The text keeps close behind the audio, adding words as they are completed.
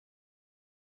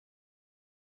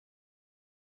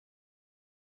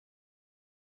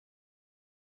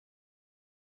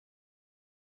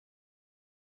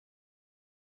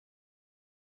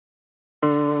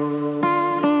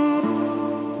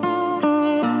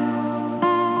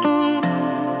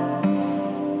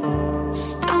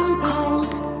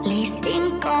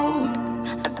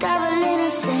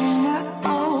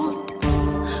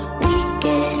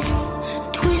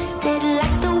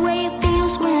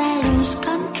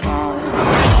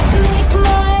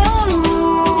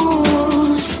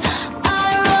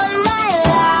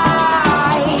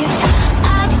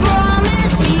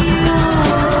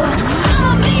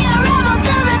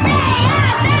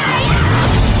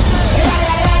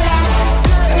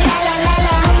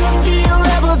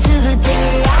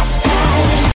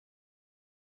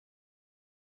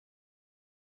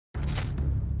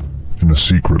in a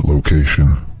secret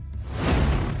location.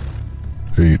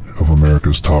 8 of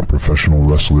America's top professional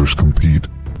wrestlers compete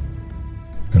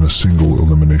in a single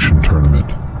elimination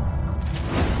tournament.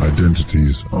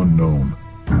 Identities unknown.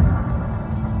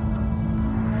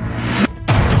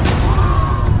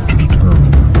 To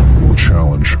determine who will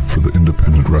challenge for the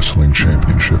Independent Wrestling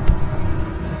Championship.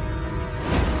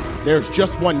 There's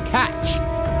just one catch.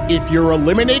 If you're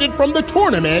eliminated from the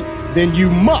tournament, then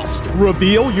you must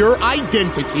reveal your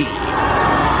identity.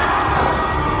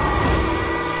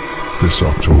 This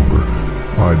October,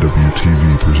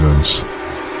 IWTV presents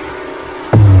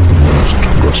The Last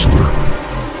Wrestler.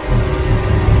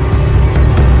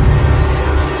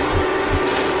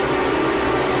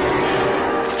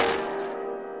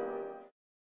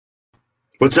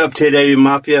 What's up, TW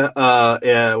Mafia?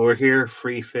 Yeah, we're here,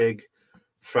 Free Fig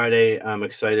Friday. I'm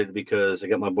excited because I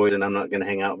got my boys and I'm not going to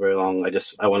hang out very long.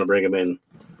 I want to bring them in.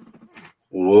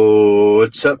 Whoa,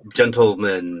 what's up,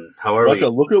 gentlemen? How are we?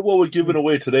 Look at what we're giving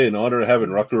away today in honor of having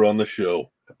Rucker on the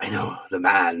show. I know, the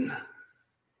man.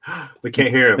 We can't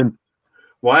hear him.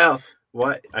 Why?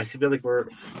 I feel like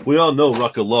we all know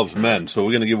Rucker loves men, so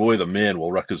we're going to give away the man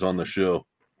while Rucker's on the show.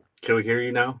 Can we hear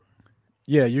you now?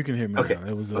 Yeah, you can hear me okay. now.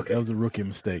 That was a rookie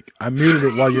mistake. I muted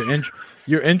it while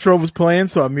your intro was playing,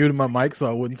 so I muted my mic so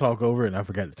I wouldn't talk over it, and I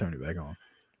forgot to turn it back on.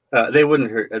 They wouldn't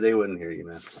hear you,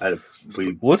 man.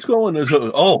 What's going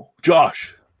on? Oh,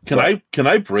 Josh, can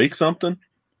I break something?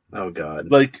 Oh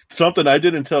God! Like something I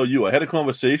didn't tell you. I had a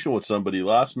conversation with somebody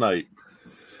last night,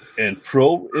 and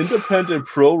independent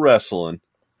pro wrestling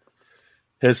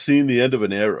has seen the end of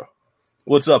an era.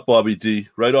 What's up, Bobby D?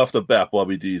 Right off the bat,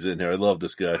 Bobby D's in here. I love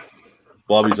this guy.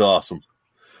 Bobby's awesome.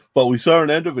 But we saw an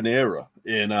end of an era,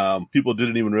 and people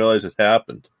didn't even realize it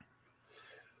happened.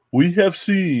 We have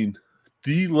seen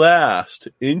the last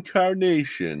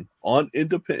incarnation on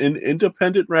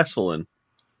independent wrestling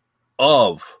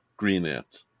of Green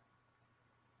Ant.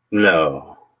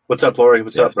 No. What's up, Lori?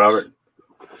 What's up, Robert?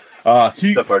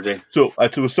 What's up, RJ? So I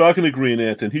was talking to Green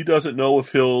Ant, and he doesn't know if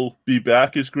he'll be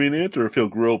back as Green Ant or if he'll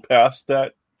grow past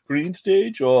that green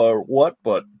stage or what,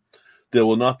 but there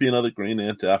will not be another Green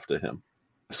Ant after him.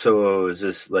 So is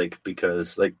this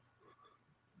because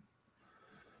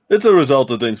it's a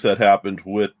result of things that happened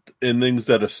and things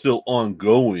that are still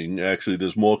ongoing. Actually,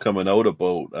 there's more coming out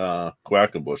about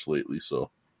Quackenbush lately.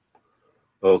 So,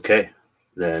 okay,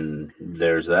 then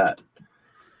there's that.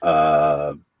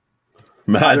 Mad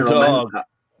Dog,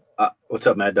 what's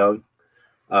up, Mad Dog?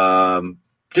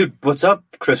 Dude, what's up,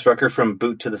 Chris Rucker from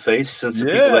Boot to the Face? Since the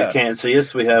people that can't see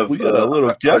us, we got a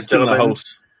little guest in the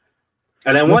house.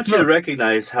 And I want you to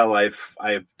recognize how I've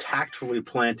tactfully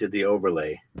planted the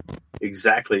overlay.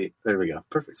 Exactly. There we go.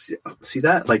 Perfect. See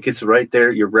that? Like it's right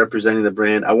there. You're representing the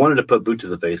brand. I wanted to put Boot to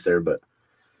the Face there, but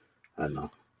I don't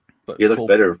know. But you look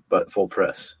better, but full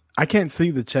press. I can't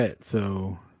see the chat,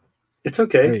 so it's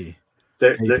okay.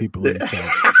 Hey, people in the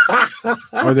chat.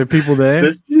 Are there people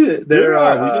there? There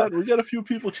are. We got a few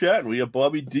people chatting. We got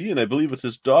Bobby D, and I believe it's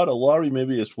his daughter, Laurie,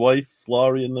 maybe his wife,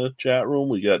 Laurie, in the chat room.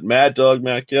 We got Mad Dog,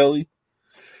 Matt Kelly,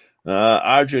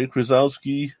 RJ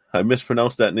Krasowski. I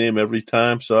mispronounce that name every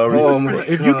time. Sorry.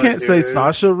 If you can't say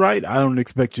Sasha right, I don't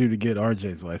expect you to get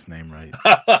RJ's last name right.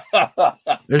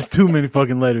 There's too many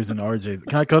fucking letters in RJ's.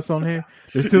 Can I cuss on here?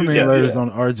 There's too many letters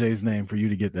on RJ's name for you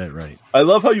to get that right. I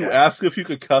love how you asked if you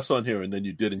could cuss on here and then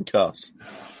you didn't cuss.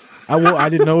 I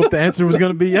didn't know if the answer was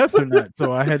going to be yes or not,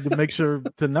 so I had to make sure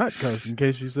to not cuss in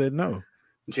case you said no.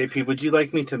 JP, would you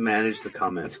like me to manage the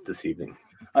comments this evening?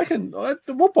 I can.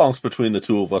 We'll bounce between the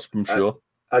two of us, I'm sure.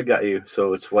 I got you.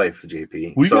 So it's wife,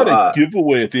 JP. We got a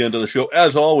giveaway at the end of the show,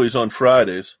 as always on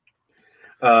Fridays.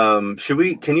 Did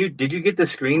you get the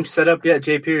screen set up yet,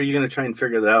 JP? Or are you going to try and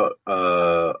figure that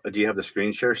out? Do you have the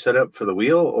screen share set up for the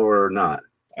wheel or not?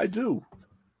 I do.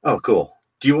 Oh, cool.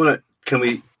 Do you want to, do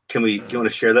you want to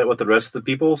share that with the rest of the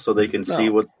people so they can see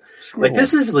what,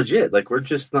 this is legit. Like we're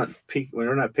just not,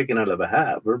 we're not picking out of a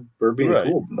hat. We're being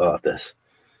cool about this.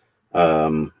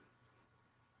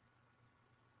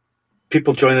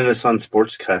 People joining us on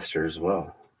Sportscaster as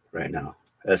well right now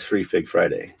as Free Fig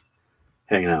Friday,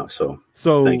 hanging out. So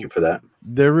thank you for that.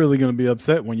 They're really going to be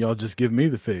upset when y'all just give me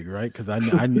the fig, right? Because I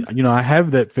I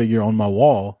have that figure on my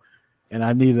wall, and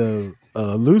I need a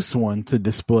loose one to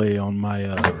display on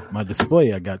my my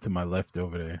display I got to my left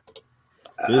over there.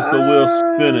 There's the wheel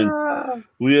spinning.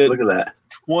 We had look at that.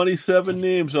 27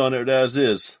 names on it as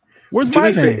is. Where's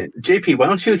my name? JP, why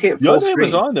don't you hit full Your screen? name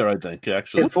is on there, I think,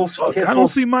 actually. I don't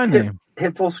see my name.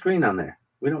 Hit full screen on there.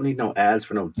 We don't need no ads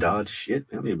for no Dodge shit.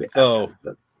 We don't need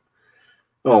ads,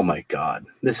 oh my God.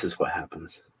 This is what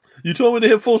happens. You told me to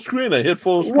hit full screen. I hit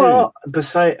full screen. Well,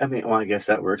 I guess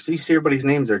that works. You see everybody's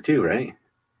names there too, right?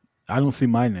 I don't see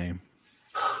my name.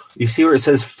 You see where it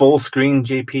says full screen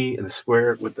JP in the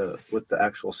square with the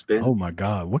actual spin? Oh my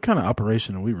God. What kind of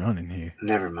operation are we running here?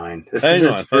 Never mind. This is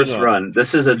his first run.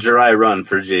 This is a dry run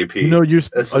for JP. You know,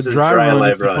 a dry run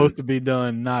is supposed to be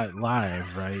done not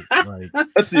live, right? Like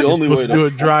that's the only way to do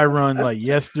a dry run like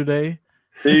yesterday.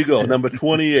 There you go. Number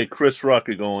 28, Chris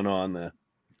Rucker going on there.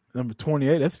 Number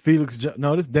 28, that's Felix.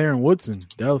 No, that's Darren Woodson,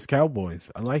 Dallas Cowboys.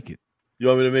 I like it. You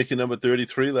want me to make you number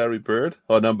 33, Larry Bird,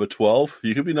 or number 12?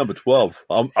 You could be number 12.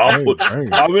 I'm going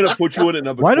to put you in at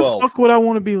number 12. Why the fuck would I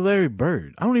want to be Larry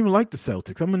Bird? I don't even like the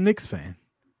Celtics. I'm a Knicks fan.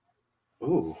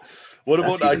 Ooh. What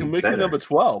about I can make you number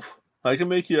 12? I can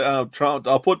make you. I'll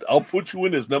put you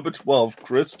in as number 12,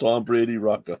 Chris Tom Brady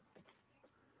Rucker.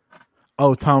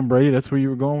 Oh, Tom Brady. That's where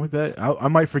you were going with that. I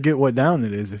might forget what down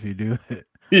it is if you do that.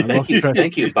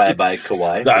 Thank you. Bye,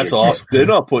 Kawhi. That's awesome. They're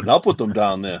not putting. I'll put them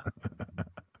down there.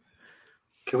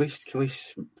 Can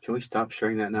we stop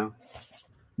sharing that now?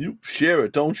 You share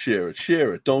it, don't share it.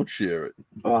 Share it, don't share it.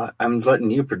 Well, I'm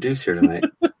letting you produce here tonight.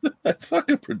 I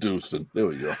suck at producing. There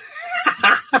we go.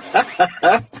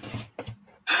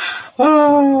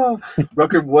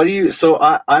 Rucker, what do you? So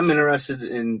I'm interested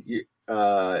in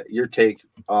your take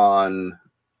on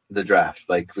the draft.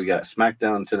 Like we got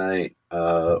SmackDown tonight.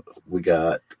 We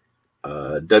got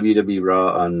WWE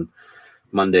Raw on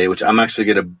Monday, which I'm actually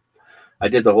gonna. I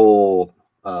did the whole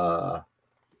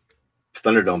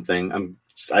Thunderdome thing.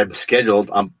 I'm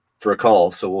scheduled for a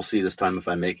call, so we'll see this time if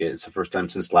I make it. It's the first time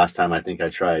since last time I think I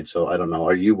tried, so I don't know.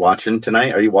 Are you watching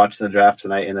tonight? Are you watching the draft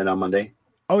tonight and then on Monday?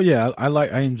 Oh yeah,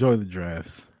 I enjoy the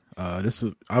drafts. This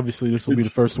will be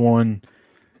the first one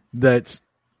that's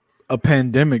a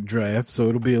pandemic draft, so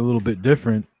it'll be a little bit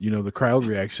different. You know, the crowd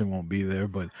reaction won't be there,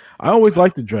 but I always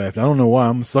like the draft. I don't know why.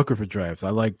 I'm a sucker for drafts.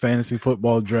 I like fantasy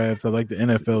football drafts. I like the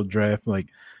NFL draft. Like,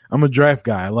 I'm a draft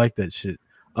guy. I like that shit.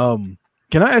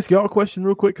 Can I ask y'all a question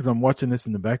real quick? Because I'm watching this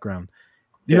in the background.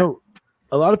 You know,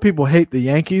 a lot of people hate the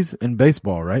Yankees in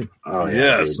baseball, right? Oh,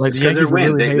 yes. Like because they're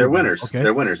winners. Okay?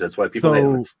 They're winners. That's why people hate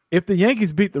them. If the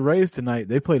Yankees beat the Rays tonight,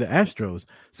 they play the Astros.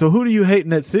 So who do you hate in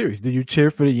that series? Do you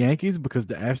cheer for the Yankees because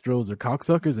the Astros are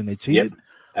cocksuckers and they cheated? Yep,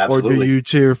 absolutely. Or do you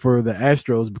cheer for the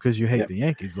Astros because you hate the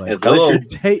Yankees? Like, unless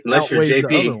you're JP.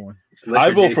 The other one.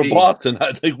 I vote for Boston.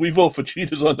 I think we vote for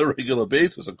cheaters on a regular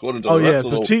basis, according to the rest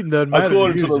of the cheating doesn't matter.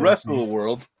 According to the rest of the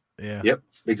world. Yeah. Yep.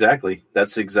 Exactly.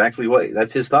 That's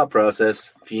his thought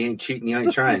process. If you ain't cheating, you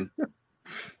ain't trying.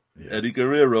 Eddie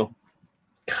Guerrero.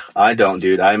 I don't,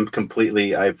 dude. Astros.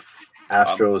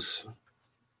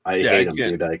 I hate them,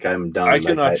 dude. Like, I'm done. I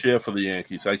cannot cheer for the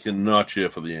Yankees. I cannot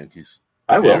cheer for the Yankees.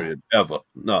 I will. Period. Ever.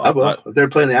 No. I will. If they're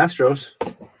playing the Astros.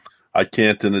 I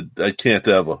can't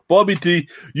ever. Bobby D,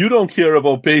 you don't care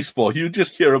about baseball. You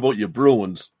just care about your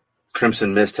Bruins.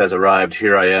 Crimson Mist has arrived.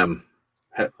 Here I am.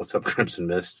 What's up, Crimson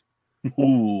Mist?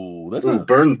 Ooh,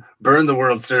 burn the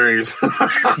World Series.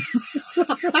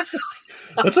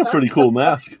 That's a pretty cool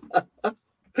mask.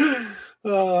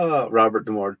 Robert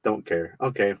Demore, don't care.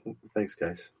 Okay, thanks,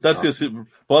 guys. That's because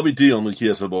Bobby D only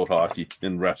cares about hockey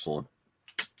and wrestling.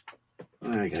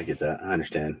 I gotta get that. I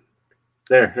understand.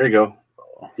 There you go.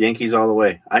 Yankees all the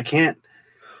way. I can't.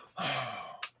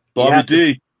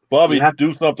 Bobby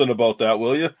do something about that,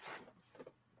 will you?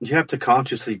 You have to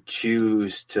consciously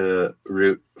choose to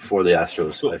root for the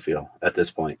Astros, I feel, at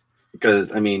this point.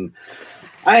 Because, I mean,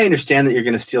 I understand that you're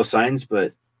going to steal signs,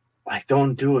 but, like,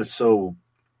 don't do it so...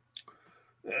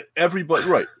 Everybody,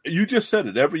 right. You just said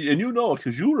it. And you know,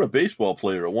 because you were a baseball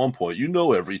player at one point. You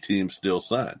know every team steals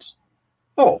signs.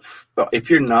 Oh, well, if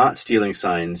you're not stealing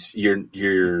signs,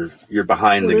 you're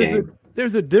behind the game.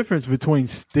 There's a difference between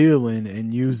stealing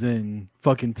and using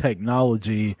fucking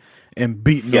technology and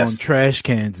beating on trash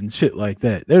cans and shit like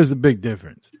that. There's a big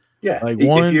difference. Yeah. Like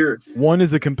one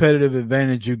is a competitive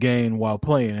advantage you gain while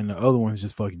playing, and the other one is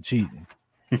just fucking cheating.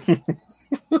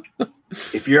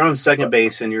 If you're on second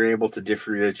base and you're able to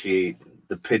differentiate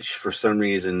the pitch for some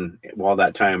reason while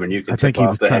that time, and you can tip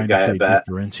off the head guy at bat.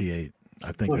 Differentiate.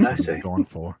 I think that's what I'm going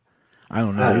for. I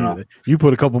don't know. You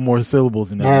put a couple more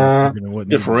syllables in there.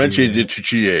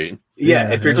 Differentiate.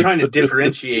 Yeah, if you're trying to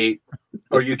differentiate,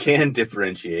 or you can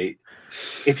differentiate,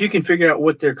 if you can figure out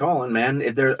what they're calling,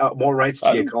 man, there are more rights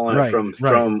to you calling it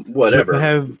from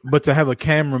whatever. But to have a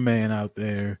cameraman out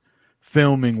there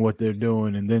filming what they're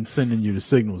doing and then sending you the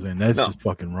signals in, that's just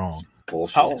fucking wrong.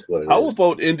 Bullshit. How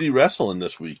about indie wrestling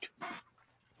this week?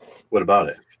 What about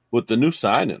it? With the new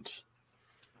signings.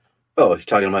 Oh, you're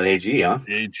talking about AG, huh?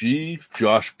 AG,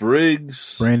 Josh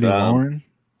Briggs, Brandy Lauren.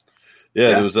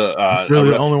 Yeah, there was it's really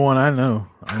the only one I know.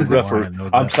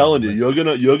 I'm telling you,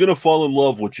 you're gonna fall in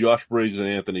love with Josh Briggs and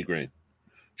Anthony Greene.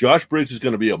 Josh Briggs is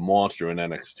going to be a monster in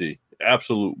NXT,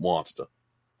 absolute monster.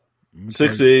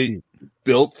 6'8",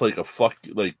 built like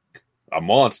a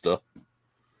monster,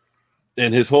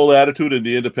 and his whole attitude in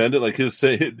the independent, like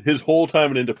his whole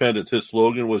time in independence, his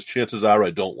slogan was "Chances are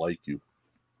I don't like you."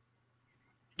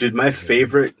 Dude, my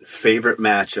favorite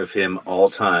match of him all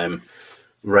time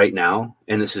right now,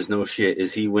 and this is no shit,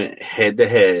 is he went head to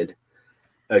head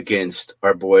against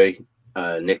our boy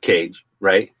Nick Cage,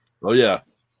 right? Oh yeah.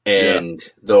 And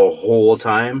the whole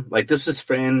time, like, this is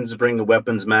Friends Bring the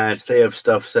Weapons match. They have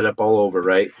stuff set up all over,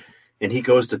 right? And he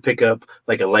goes to pick up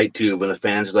like a light tube, and the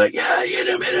fans are like, "Yeah, hit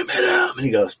him. And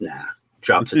he goes, "Nah,"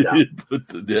 drops it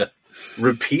down.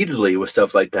 Repeatedly with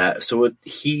stuff like that. So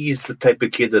he's the type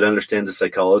of kid that understands the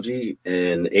psychology,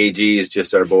 and AG is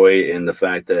just our boy. And the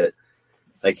fact that,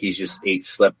 like, he's just ate,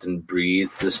 slept, and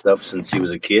breathed this stuff since he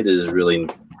was a kid it's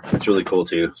really cool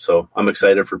too. So I'm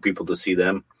excited for people to see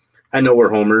them. I know we're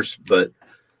homers, but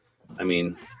I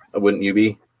mean, wouldn't you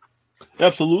be?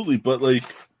 Absolutely. But like,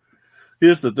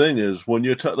 here's the thing is when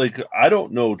you're I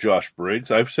don't know Josh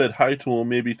Briggs. I've said hi to him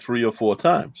maybe 3 or 4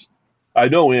 times. I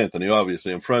know Anthony,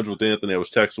 obviously. I'm friends with Anthony. I was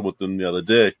texting with him the other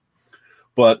day.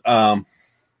 But so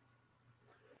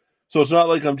it's not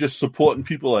like I'm just supporting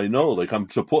people I know. Like, I'm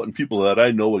supporting people that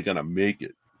I know are going to make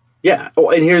it. Yeah. Oh,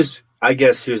 and here's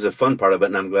a fun part of it,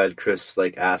 and I'm glad Chris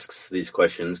asks these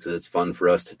questions because it's fun for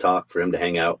us to talk, for him to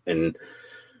hang out, and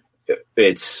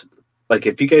it's like,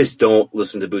 if you guys don't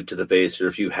listen to Boot to the Face, or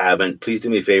if you haven't, please do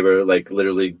me a favor, like,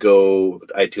 literally go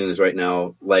to iTunes right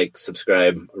now, like,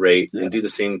 subscribe, rate, and do the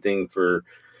same thing for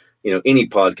any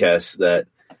podcast that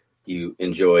you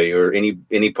enjoy, or any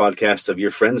podcast of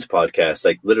your friends' podcasts.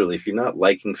 Like, literally, if you're not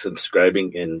liking,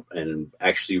 subscribing, and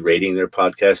actually rating their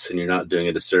podcasts, and you're not doing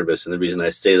it a service. And the reason I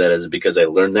say that is because I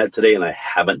learned that today, and I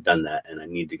haven't done that, and I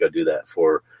need to go do that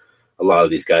for a lot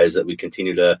of these guys that we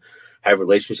continue to have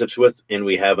relationships with, and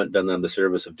we haven't done them the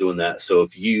service of doing that. So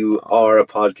if you are a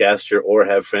podcaster or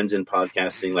have friends in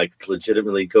podcasting, like,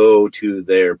 legitimately go to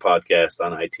their podcast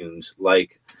on iTunes,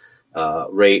 like,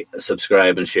 rate,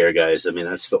 subscribe, and share, guys. I mean,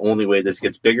 that's the only way this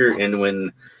gets bigger. And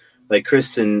when, like,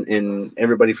 Chris and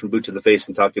everybody from Boot to the Face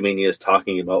and Talkamania is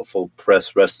talking about Full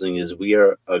Press Wrestling, is we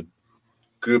are a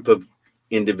group of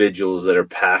individuals that are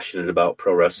passionate about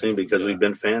pro wrestling because we've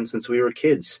been fans since we were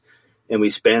kids, and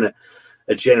we span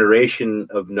a generation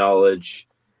of knowledge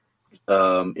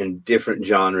in different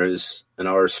genres, and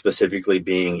ours specifically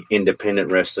being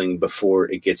independent wrestling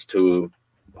before it gets to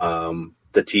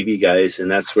the TV guys. And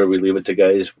that's where we leave it to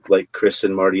guys like Chris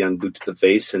and Marty on Boot to the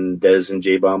Face, and Dez and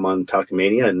J-Bomb on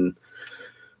Talkamania. And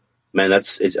man,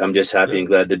 I'm just happy and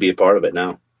glad to be a part of it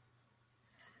now.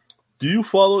 Do you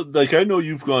follow, like, I know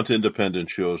you've gone to independent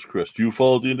shows, Chris. Do you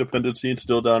follow the independent scene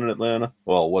still down in Atlanta?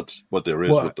 Well, what there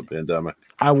is with the pandemic.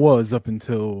 I was up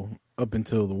until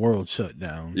the world shut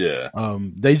down. Yeah.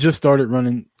 They just started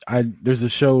running. There's a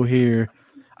show here.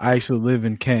 I actually live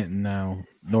in Canton now,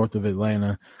 north of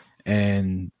Atlanta,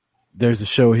 and there's a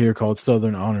show here called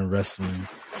Southern Honor Wrestling.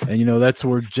 And, that's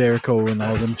where Jericho and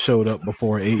all them showed up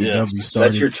before AEW started.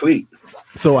 That's your tweet.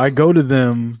 So I go to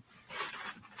them,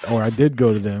 or I did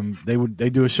go to them. They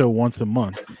do a show once a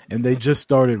month, and they just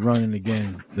started running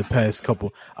again the past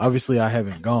couple. Obviously, I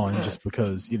haven't gone just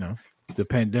because, the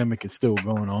pandemic is still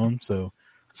going on. So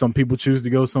some people choose to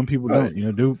go, some people don't.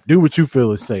 Do what you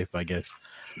feel is safe, I guess.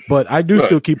 But I do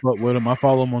still keep up with them. I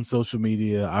follow them on social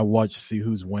media. I watch to see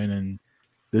who's winning,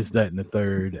 this, that, and the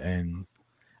third. And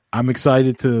I'm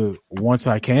excited to, once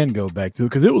I can go back to it,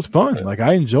 because it was fun. Like,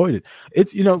 I enjoyed it.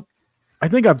 It's, I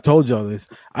think I've told y'all this.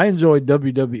 I enjoy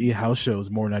WWE house shows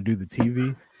more than I do the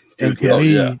TV. And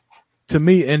to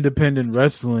me, independent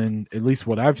wrestling, at least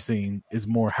what I've seen, is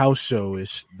more house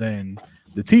show-ish than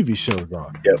the TV shows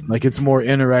are. Yep. Like, it's more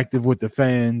interactive with the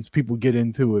fans. People get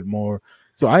into it more.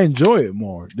 So I enjoy it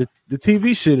more. The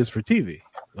TV shit is for TV.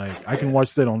 Like, I can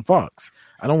watch that on Fox.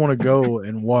 I don't want to go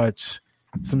and watch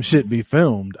some shit be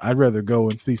filmed. I'd rather go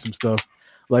and see some stuff.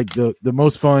 Like, the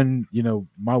most fun,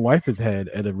 my wife has had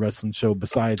at a wrestling show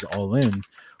besides All In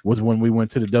was when we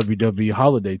went to the WWE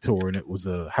Holiday Tour, and it was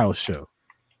a house show.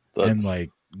 And, like,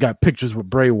 got pictures with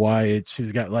Bray Wyatt.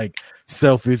 She's got, like,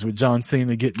 selfies with John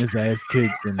Cena getting his ass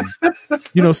kicked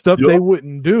and, stuff they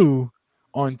wouldn't do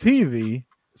on TV.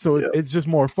 So it's just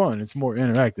more fun. It's more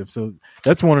interactive. So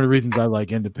that's one of the reasons I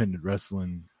like independent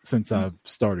wrestling since I've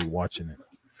started watching it.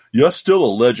 You're still a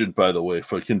legend, by the way,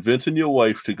 for convincing your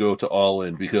wife to go to All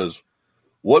In, because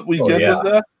what weekend was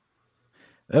that?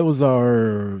 That was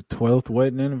our 12th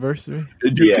wedding anniversary.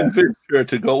 And you convinced her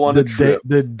to go on a trip.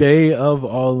 The day of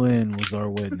All In was our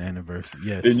wedding anniversary.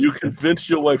 Yes. And you convinced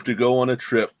your wife to go on a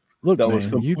trip Look, that man, was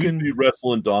completely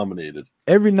wrestling dominated.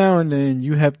 Every now and then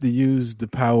you have to use the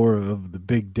power of the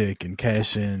big dick and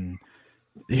cash in,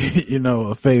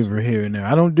 a favor here and there.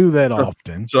 I don't do that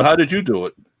often. So how did you do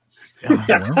it?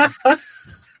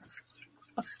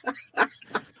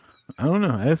 I don't know.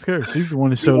 Ask her. She's the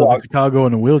one that showed up in Chicago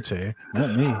in a wheelchair,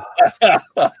 not me.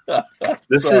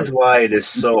 This is why it is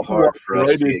so hard for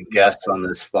us to get guests on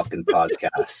this fucking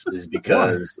podcast. Is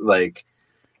because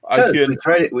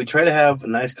we try to have a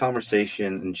nice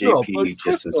conversation, and JP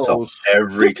just insults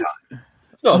every time.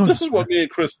 No, this is what me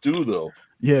and Chris do, though.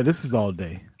 Yeah, this is all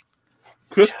day.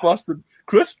 Chris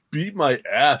beat my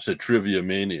ass at Trivia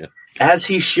Mania, as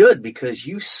he should, because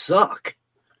you suck.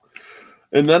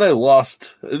 And then I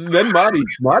lost. And then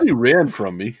Marty ran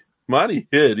from me. Marty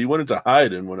hid. He went into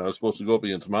hiding when I was supposed to go up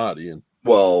against Marty. And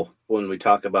well, when we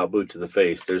talk about boot to the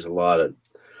face, there's a lot of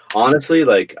honestly,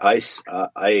 like I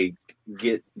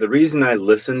get the reason I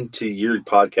listen to your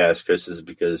podcast, Chris, is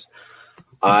because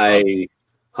Drunk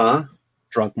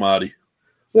Marty.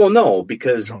 Well, no,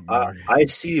 because I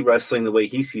see wrestling the way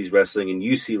he sees wrestling, and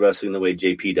you see wrestling the way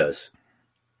JP does.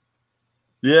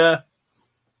 Yeah.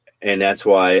 And that's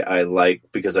why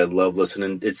because I love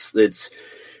listening. It's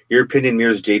your opinion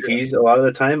mirrors JP's a lot of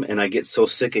the time, and I get so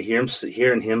sick of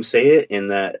hearing him say it, and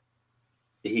that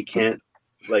he can't.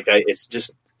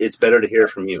 It's better to hear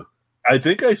from you. I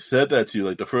think I said that to you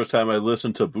like the first time I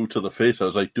listened to Boot to the Face. I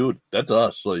was like, dude, that's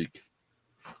us. Like,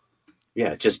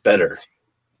 yeah, just better.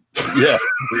 Yeah.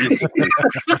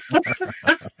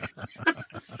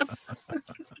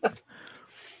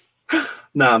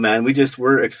 Nah, man,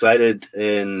 we're excited,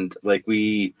 and with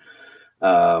the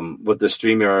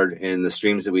StreamYard and the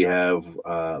streams that we have,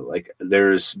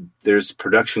 there's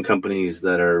production companies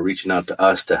that are reaching out to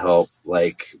us to help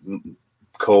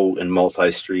co and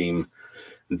multi-stream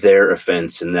their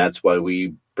events, and that's why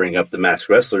we bring up the Masked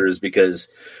Wrestlers, because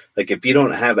if you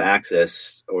don't have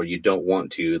access or you don't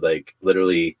want to,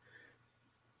 literally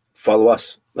follow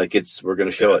us. We're going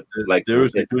to show it. There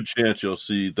is a good chance you'll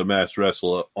see the Masked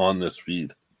Wrestler on this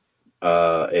feed.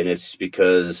 And it's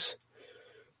because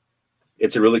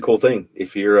it's a really cool thing.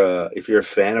 If you're a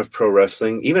fan of pro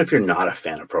wrestling, even if you're not a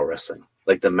fan of pro wrestling,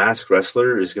 the Masked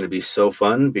Wrestler is going to be so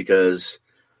fun, because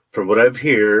from what I've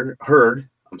heard,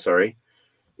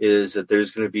 is that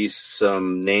there's going to be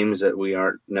some names that we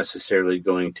aren't necessarily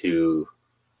going to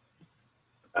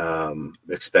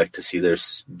expect to see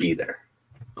be there.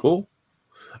 Cool.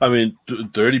 I mean,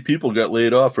 30 people got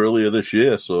laid off earlier this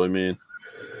year, so I mean.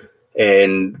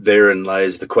 And therein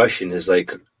lies the question: is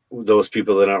those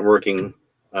people that aren't working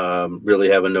really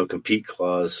have a no compete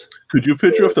clause? Could you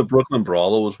picture if the Brooklyn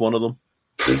Brawler was one of them?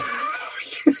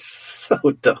 You're so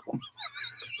dumb.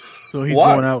 So he's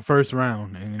going out first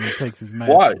round, and then he takes his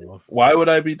mask off. Why would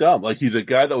I be dumb? He's a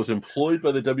guy that was employed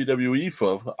by the WWE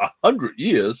for 100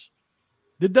 years.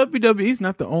 The WWE's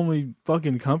not the only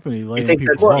fucking company laying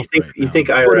people off You think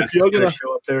IRS is going to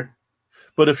show up there?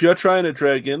 But if you're trying to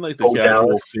drag in the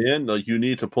casual fan, you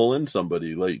need to pull in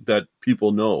somebody that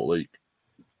people know.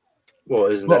 Well,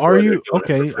 isn't that? Are you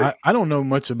okay? I don't know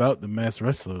much about the Masked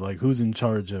Wrestler. Who's in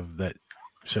charge of that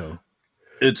show?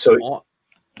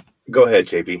 Go ahead,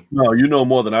 JP. No, you know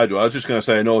more than I do. I was just going to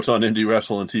say I know it's on Indie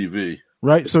Wrestling TV.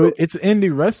 Right, so it's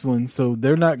indie wrestling, so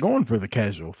they're not going for the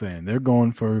casual fan. They're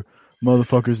going for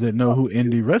motherfuckers that know who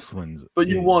indie wrestling is. But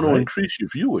you want to increase your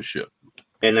viewership.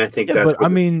 And I think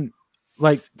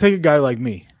take a guy like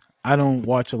me. I don't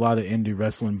watch a lot of indie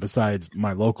wrestling besides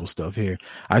my local stuff here.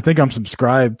 I think I'm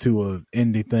subscribed to a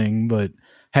indie thing, but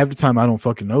half the time I don't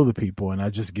fucking know the people, and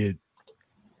I just get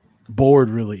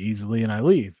bored really easily and I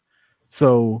leave.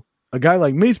 So a guy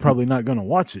like me is probably not going to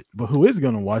watch it, but who is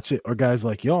going to watch it are guys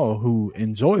like y'all who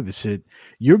enjoy the shit.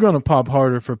 You're going to pop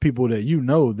harder for people that you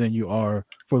know than you are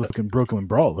for the fucking Brooklyn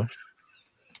Brawler.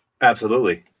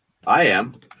 Absolutely. I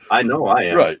am. I know I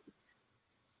am. Right.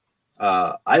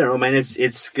 I don't know, man.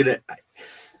 It's gonna.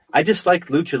 I just like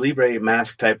lucha libre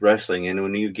mask type wrestling, and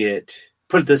when you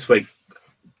put it this way,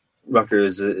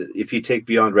 Ruckers, if you take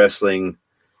Beyond Wrestling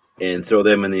and throw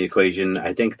them in the equation,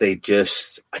 I think they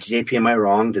just JP. Am I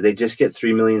wrong? Did they just get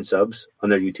 3 million subs on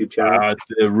their YouTube channel?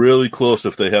 They're really close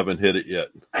if they haven't hit it yet.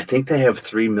 I think they have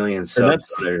 3 million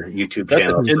subs on their YouTube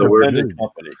channel. An independent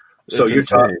company. So you're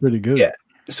talking pretty good. Yeah.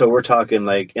 So we're talking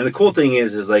and the cool thing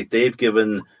is they've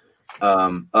given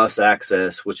us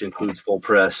access, which includes full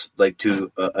press,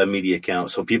 to a media account,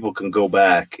 so people can go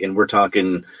back, and we're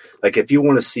talking if you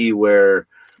want to see where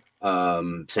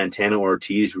Santana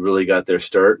Ortiz really got their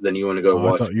start, then you want to go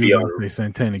watch. I thought you were going to say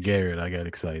Santana Garrett. I got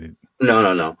excited.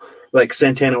 No. Like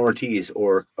Santana Ortiz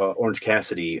or Orange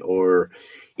Cassidy or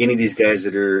any of these guys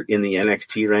that are in the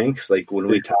NXT ranks. Like when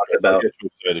we talk about. I get you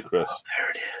excited, Chris. Oh,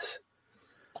 there it is.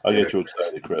 I get you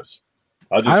excited, Chris.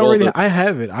 I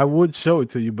have it. I would show it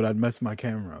to you, but I'd mess my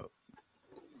camera up.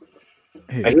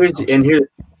 Here,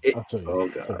 I'll show you. Oh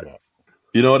God!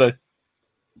 You know what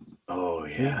Oh yeah,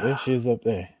 see, there she is up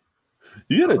there.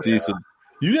 You got a decent.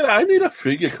 I need a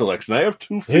figure collection. I have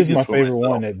 2 figures. Here's my favorite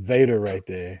one, that Vader right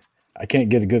there. I can't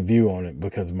get a good view on it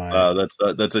because my.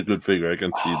 That's a good figure. I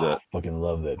can see that. I fucking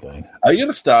love that thing. I'm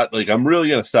gonna start. I'm really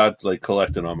gonna start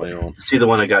collecting on my own. See the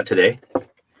one I got today.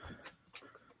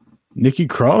 Nikki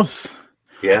Cross.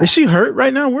 Yeah. Is she hurt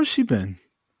right now? Where's she been?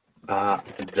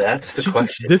 That's the she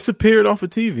question. Just disappeared off of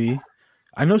TV.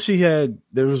 I know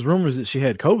there was rumors that she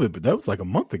had COVID, but that was like a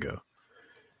month ago.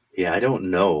 Yeah, I don't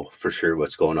know for sure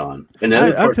what's going on. And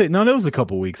I'll tell you, no, that was a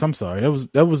couple weeks. I'm sorry. That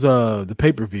was the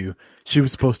pay-per-view. She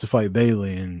was supposed to fight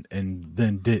Bayley and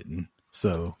then didn't.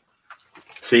 So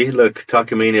see, look,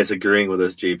 Takamine is agreeing with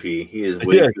us, JP. He is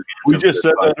way we just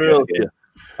said that earlier.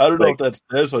 I don't know if that's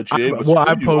Des or Jay.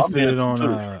 I posted it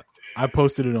on I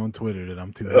posted it on Twitter that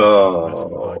I'm too happy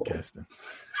podcasting.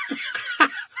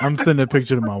 I'm sending a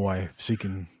picture to my wife. She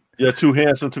can. You're too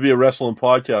handsome to be a wrestling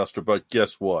podcaster, but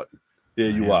guess what? Here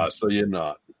you are, so you're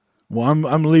not. Well,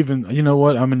 I'm leaving. You know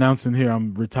what? I'm announcing here.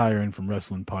 I'm retiring from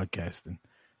wrestling podcasting.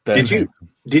 Did you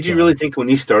really think when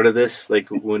you started this, like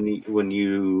when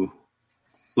you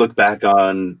look back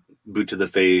on Boot to the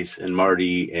Face and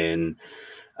Marty and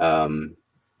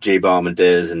J-Bomb and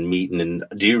Dez and Meaton, and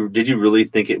did you really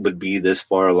think it would be this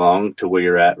far along to where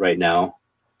you're at right now?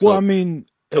 Well, I mean,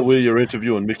 where you're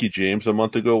interviewing Mickie James a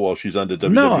month ago while she's under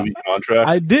WWE contract.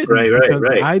 I didn't.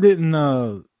 Right.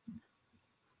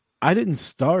 I didn't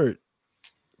start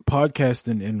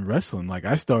podcasting in wrestling. Like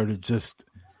I started just,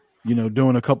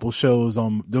 doing a couple shows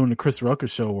doing the Chris Rucker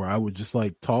show where I would just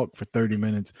talk for 30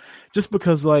 minutes just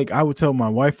because I would tell my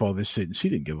wife all this shit and she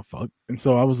didn't give a fuck. And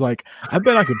so I was like, I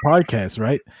bet I could podcast,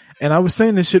 right? And I was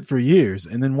saying this shit for years.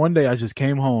 And then one day I just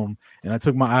came home and I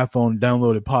took my iPhone,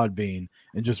 downloaded Podbean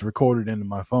and just recorded into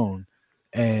my phone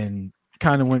and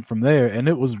kind of went from there. And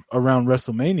it was around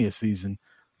WrestleMania season.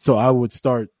 So I would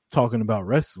start talking about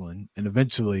wrestling and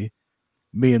eventually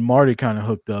me and Marty kind of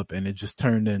hooked up and it just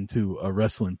turned into a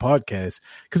wrestling podcast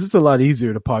because it's a lot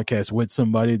easier to podcast with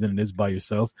somebody than it is by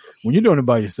yourself. When you're doing it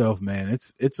by yourself, man,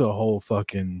 it's a whole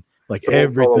fucking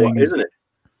everything is, isn't it?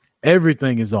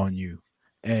 Everything is on you.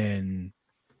 And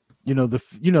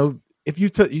if you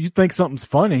think something's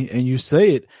funny and you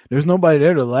say it, there's nobody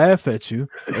there to laugh at you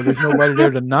or there's nobody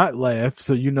there to not laugh.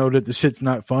 So you know that the shit's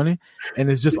not funny and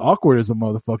it's just awkward as a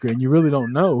motherfucker. And you really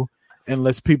don't know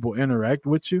unless people interact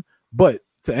with you. But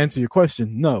to answer your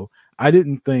question, no, I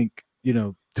didn't think,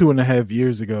 2.5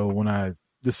 years ago when I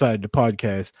decided to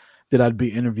podcast that I'd be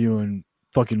interviewing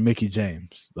fucking Mickie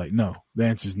James. No, the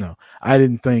answer is no. I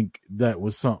didn't think that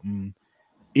was something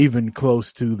even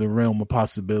close to the realm of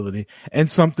possibility and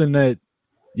something that,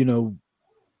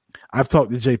 I've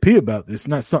talked to JP about this,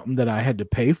 not something that I had to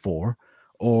pay for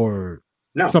or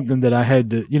something that I had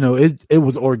to, it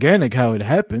was organic how it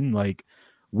happened.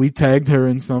 We tagged her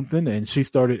in something and she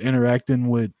started interacting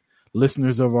with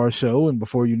listeners of our show. And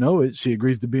before you know it, she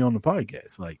agrees to be on the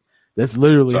podcast. That's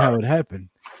literally how it happened.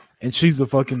 And she's a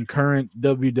fucking current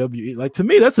WWE. To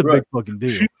me, that's a big fucking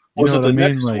deal.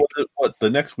 The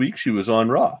next week she was on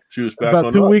Raw. She was back about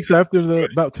on 2 weeks after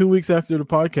about 2 weeks after the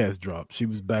podcast dropped. She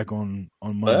was back on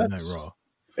Monday Night Raw.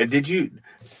 And did you,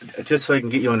 just so I can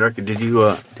get you on record, did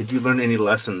you learn any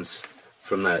lessons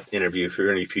from that interview for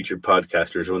any future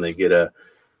podcasters when they get a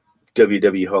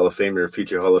WWE Hall of Famer,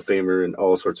 future Hall of Famer, and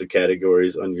all sorts of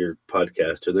categories on your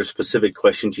podcast? Are there specific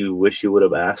questions you wish you would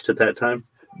have asked at that time?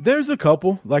 There's a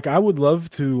couple. I would love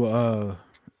to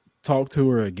talk to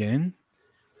her again,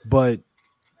 but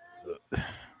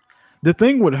the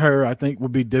thing with her, I think,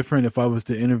 would be different if I was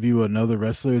to interview another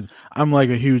wrestler. I'm a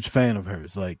huge fan of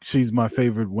hers. She's my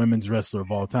favorite women's wrestler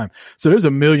of all time. So there's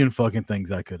a million fucking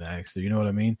things I could ask her. You know what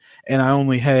I mean? And I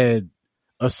only had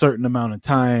a certain amount of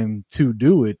time to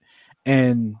do it.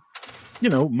 And,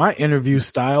 my interview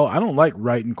style, I don't like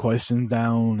writing questions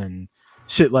down and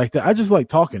shit like that. I just like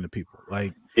talking to people.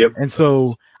 Yep. And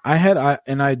so I had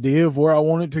an idea of where I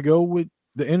wanted to go with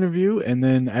the interview. And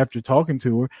then after talking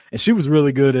to her, and she was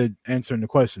really good at answering the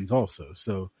questions also.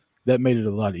 So that made it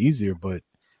a lot easier. But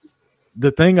the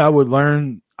thing I would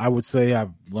say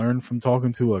I've learned from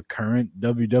talking to a current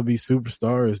WWE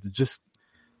superstar is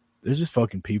they're just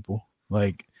fucking people.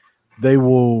 they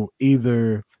will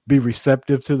either be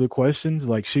receptive to the questions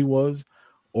like she was,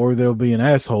 or they'll be an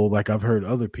asshole like I've heard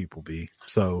other people be.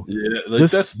 So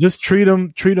just treat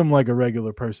them like a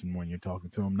regular person when you're talking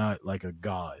to them, not like a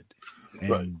god,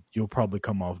 and you'll probably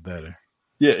come off better.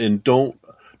 Yeah, and don't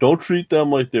treat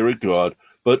them like they're a god,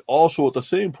 but also at the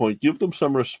same point, give them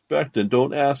some respect and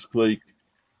don't ask like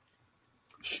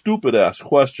stupid ass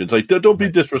questions. Like don't be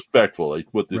disrespectful like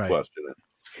with the question.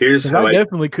 Here's how I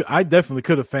definitely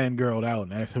could have fangirled out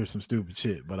and asked her some stupid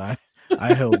shit, but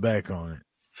I held back on it.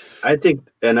 I think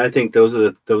those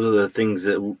are the things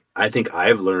that I think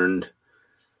I've learned.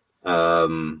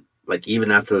 Like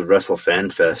even after the Wrestle Fan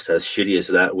Fest, as shitty as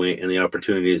that went, and the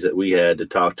opportunities that we had to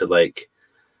talk to, like,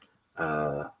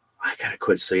 I gotta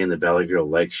quit saying the Valley Girl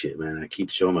like shit, man. I keep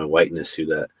showing my whiteness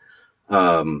through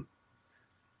that.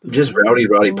 Just Rowdy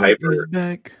Piper is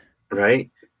back, right?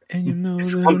 And you know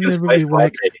that'll never be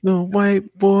white. The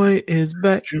white boy is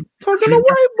back. Talking to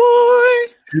white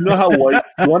boy. You know how white?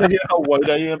 You want to hear how white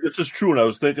I am? This is true. And I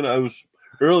was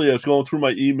going through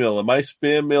my email, and my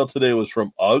spam mail today was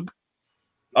from UGG.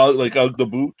 Like UGG the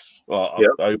boots.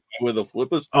 I wear the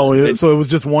flippers. Oh, yeah. So it was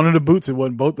just one of the boots. It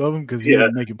wasn't both of them because you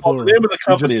didn't make it plural. The name of the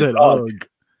company is UGG.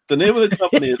 The name of the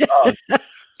company is UGG.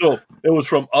 So it was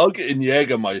from UGG and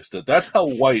Jägermeister. That's how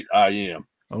white I am.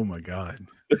 Oh my God.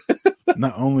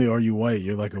 Not only are you white,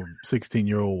 you're like a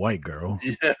 16-year-old white girl.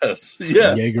 Yes.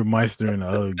 Jägermeister and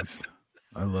Uggs.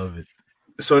 I love it.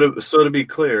 So to be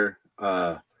clear,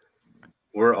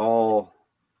 we're all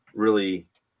really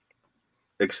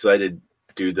excited,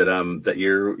 dude, that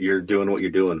you're doing what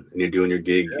you're doing and you're doing your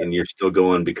gig and you're still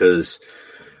going, because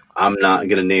I'm not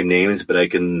going to name names, but I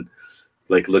can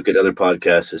like look at other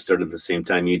podcasts that started at the same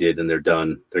time you did, and they're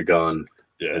done, they're gone,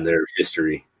 and they're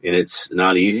history. And it's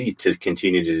not easy to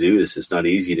continue to do this. It's not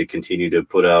easy to continue to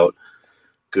put out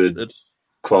good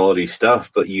quality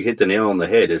stuff, but you hit the nail on the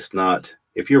head. It's not,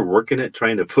 if you're working it,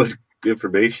 trying to put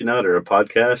information out or a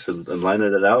podcast and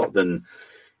lining it out, then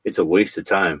it's a waste of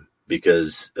time,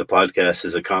 because a podcast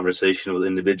is a conversation with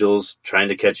individuals trying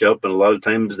to catch up. And a lot of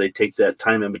times they take that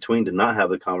time in between to not have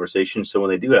the conversation. So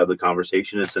when they do have the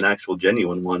conversation, it's an actual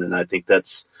genuine one. And I think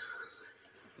that's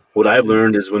what I've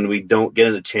learned, is when we don't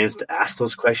get a chance to ask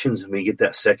those questions and we get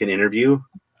that second interview,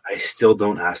 I still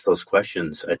don't ask those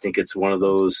questions. I think it's one of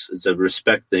those, it's a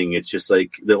respect thing. It's just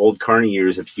like the old Carney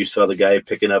years. If you saw the guy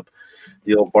picking up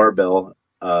the old barbell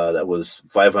that was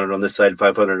 500 on this side,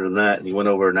 500 on that, and he went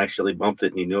over and actually bumped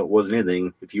it and you knew it wasn't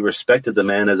anything, if you respected the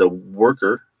man as a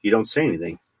worker, you don't say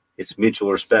anything. It's mutual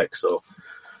respect. So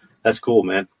that's cool,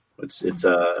 man. It's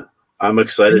I'm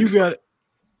excited. You got it.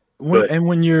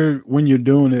 When you're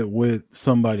doing it with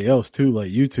somebody else too,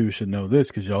 like you two should know this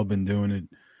because y'all been doing it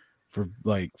for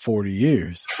like 40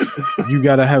 years. You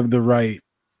got to have the right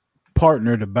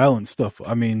partner to balance stuff.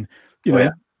 I mean, you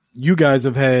know, you guys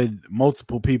have had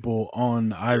multiple people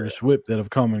on Irish Whip that have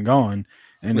come and gone,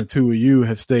 and the two of you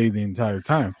have stayed the entire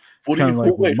time. It's kind of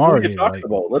like with Mario. Who are you talking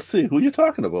about? Let's see. Who are you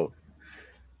talking about?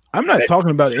 I'm not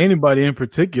talking about anybody in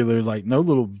particular, like no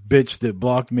little bitch that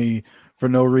blocked me for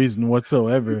no reason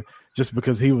whatsoever, just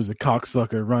because he was a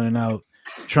cocksucker running out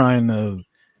trying to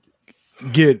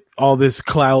get all this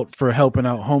clout for helping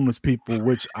out homeless people,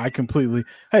 which I completely,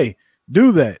 hey,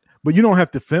 do that. But you don't have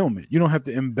to film it. You don't have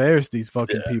to embarrass these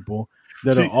fucking people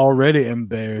that are already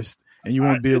embarrassed, and you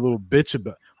want to be a little bitch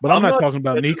about. But I'm not talking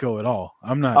about Nico at all.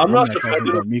 I'm not talking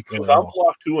about Nico at all. I'm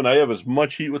blocked too, and I have as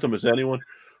much heat with him as anyone.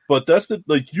 But that's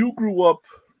you grew up.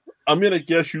 I'm gonna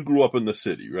guess you grew up in the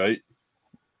city, right,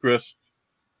 Chris?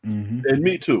 Mm-hmm. And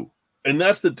me too. And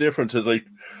that's the difference. Is like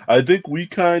I think we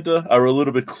kind of are a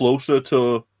little bit closer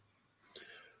to.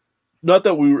 Not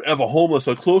that we were ever homeless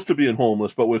or close to being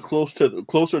homeless, but we're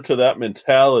closer to that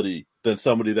mentality than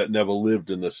somebody that never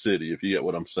lived in the city, if you get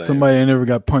what I'm saying. Somebody that never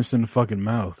got punched in the fucking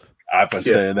mouth. I've been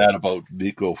saying that about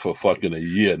Nico for fucking a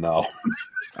year now.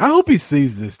 I hope he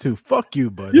sees this too. Fuck you,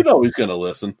 buddy. You know he's going to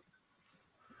listen.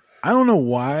 I don't know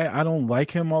why I don't like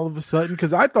him all of a sudden,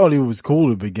 because I thought he was cool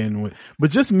to begin with.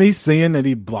 But just me seeing that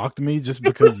he blocked me just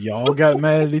because y'all got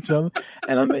mad at each other.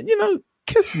 And I mean,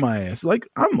 kiss my ass. Like,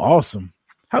 I'm awesome.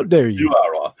 How dare you? You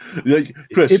are,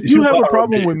 Chris. If you have a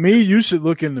problem with me, you should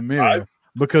look in the mirror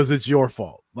because it's your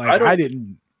fault. Like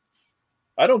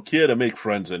I don't care to make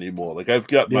friends anymore. Like I've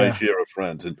got my share of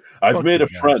friends, and I've made a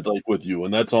friend like with you,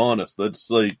 and that's honest. That's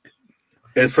like.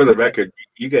 And for the record,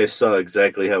 you guys saw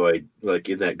exactly how I like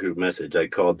in that group message. I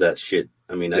called that shit.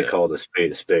 I mean, I called a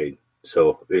spade a spade.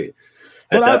 So,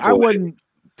 but I wouldn't.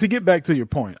 To get back to your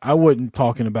point, I wasn't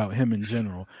talking about him in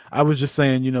general. I was just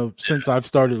saying, since I've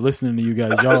started listening to you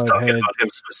guys, y'all have had about him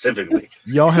specifically.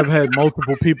 Y'all have had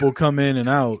multiple people come in and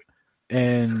out,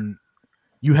 and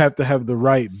you have to have the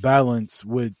right balance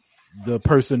with the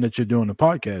person that you're doing the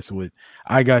podcast with.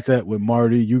 I got that with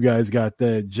Marty. You guys got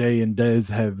that. Jay and Dez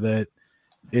have that.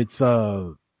 It's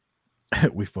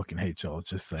we fucking hate y'all.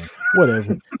 Just saying.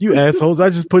 Whatever. You assholes. I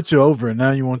just put you over and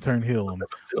now you want to turn heel on me.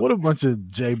 What a bunch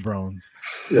of J Brones.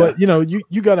 Yeah. But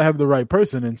you got to have the right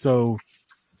person. And so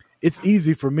it's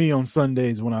easy for me on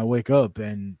Sundays when I wake up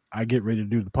and I get ready to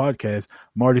do the podcast.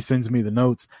 Marty sends me the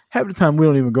notes. Half the time we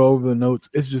don't even go over the notes.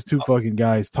 It's just two fucking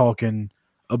guys talking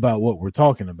about what we're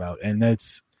talking about. And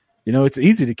that's, it's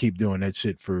easy to keep doing that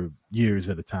shit for years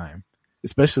at a time,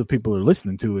 especially if people are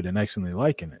listening to it and actually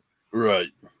liking it. Right.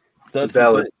 That's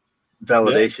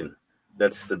validation. Yeah.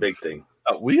 That's the big thing.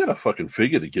 We got a fucking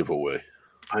figure to give away.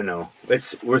 I know.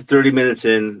 We're 30 minutes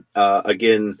in.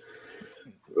 Again,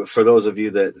 for those of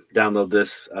you that download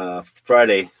this,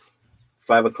 Friday,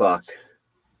 5 o'clock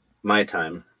my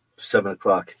time, 7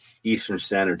 o'clock Eastern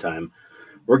Standard Time.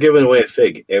 We're giving away a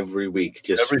fig every week,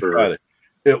 every Friday.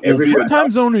 What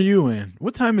time zone are you in?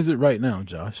 What time is it right now,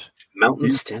 Josh?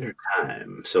 Mountain Standard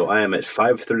Time. So I am at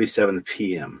 5:37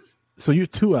 p.m. So you're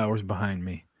 2 hours behind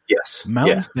me. Yes.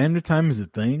 Mountain Standard Time is a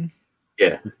thing?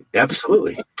 Yeah,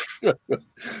 absolutely. We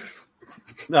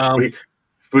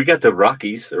got the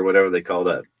Rockies or whatever they call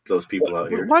those people out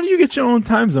here. Why do you get your own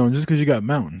time zone just because you got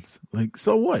mountains? Like,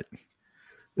 so what?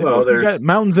 Well, you got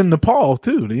mountains in Nepal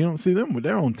too. You don't see them with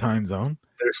their own time zone.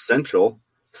 They're Central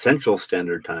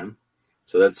Standard Time,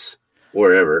 so that's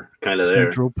wherever, kind of there.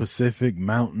 Central, Pacific,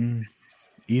 Mountain,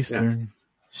 Eastern. Yeah.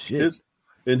 Shit.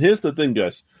 And here's the thing,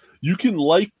 guys. You can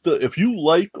if you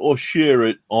like or share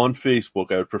it on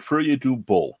Facebook. I would prefer you do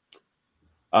both.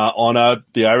 On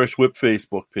the Irish Whip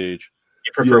Facebook page.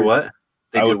 You prefer what?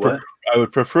 I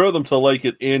would prefer them to like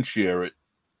it and share it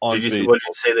on Facebook. What did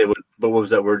you say they would? But what was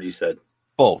that word you said?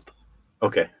 Both.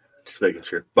 Okay, just making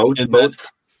sure. Both.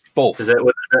 Both. Is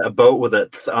that a boat with a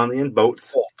on the end?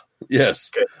 Both.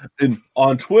 Yes. Okay. And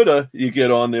on Twitter, you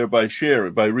get on there by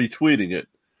retweeting it.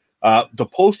 The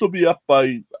post will be up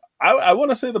by. I want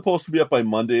to say the post will be up by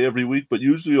Monday every week, but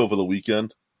usually over the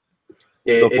weekend.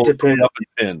 Yeah, it depends. Up and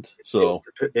pinned, so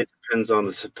it depends on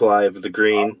the supply of the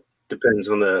green. Depends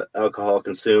on the alcohol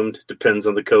consumed. Depends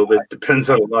on the COVID. Depends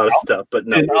on a lot of stuff. But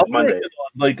no, Monday.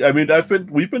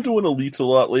 We've been doing elites a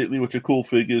lot lately, which are cool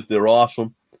figures. They're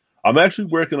awesome. I'm actually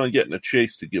working on getting a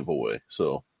chase to give away.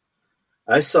 So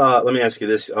I saw. Let me ask you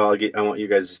this. I want you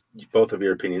guys both of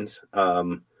your opinions.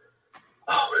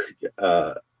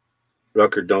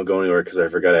 Rucker, don't go anywhere because I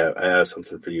forgot I have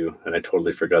something for you, and I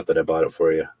totally forgot that I bought it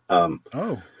for you.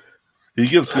 He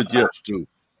gives good gifts too.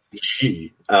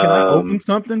 Can I open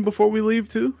something before we leave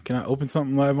too? Can I open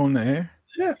something live on the air?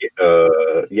 Yeah.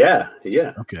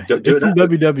 Yeah. Okay. Do it's from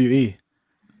WWE.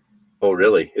 Oh,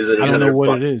 really? Is it? I don't know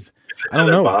what it is. I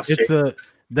don't know. It's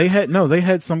they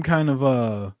had some kind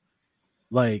of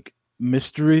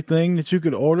mystery thing that you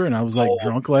could order, and I was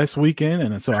drunk last weekend,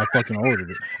 and so I fucking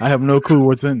ordered it. I have no clue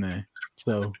what's in there,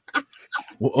 so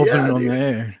we'll open it on the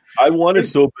air. I wanted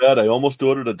so bad. I almost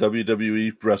ordered a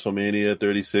WWE WrestleMania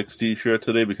 36 T-shirt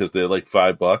today because they're like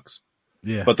 $5.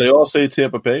 Yeah, but they all say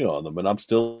Tampa Bay on them, and I'm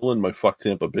still in my fuck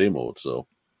Tampa Bay mode. So,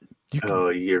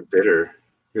 you're bitter.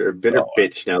 You're a bitter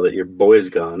bitch now that your boy's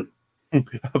gone.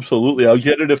 Absolutely, I'll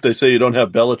get it if they say you don't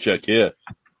have Belichick here.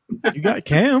 You got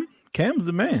Cam. Cam's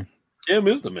the man. Cam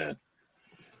is the man.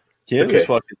 Cam is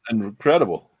fucking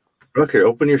incredible. Rucker,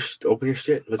 open your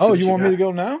shit. Let's you want me to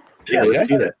go now? Yeah, let's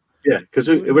do that. Yeah, because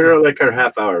we're like our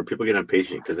half hour. People get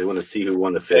impatient because they want to see who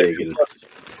won the fig. And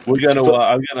we're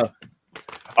gonna.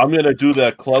 I'm gonna do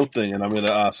that clout thing, and I'm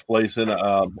gonna splice in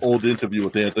an old interview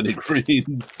with Anthony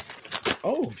Greene.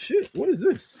 Oh shit! What is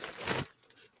this?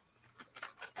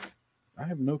 I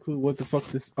have no clue what the fuck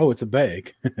this. Oh, it's a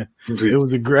bag. It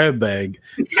was a grab bag.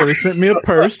 So they sent me a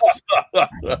purse.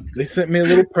 They sent me a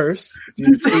little purse. You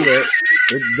can see that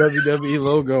with the WWE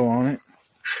logo on it.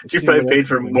 You probably paid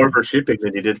more for shipping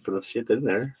than you did for the shit in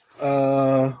there.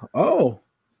 Oh,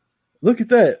 look at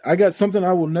that! I got something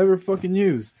I will never fucking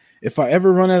use. If I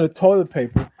ever run out of toilet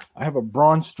paper, I have a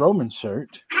Braun Strowman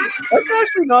shirt. That's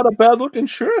actually not a bad looking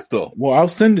shirt, though. Well, I'll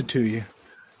send it to you.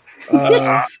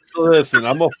 Listen,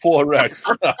 I'm a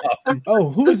 4X.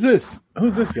 Oh, who is this?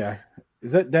 Who's this guy?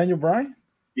 Is that Daniel Bryan?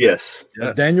 Yes.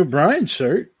 A Daniel Bryan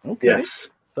shirt. Okay. Yes.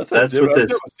 That's what I've never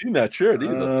seen that shirt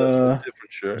either. That's a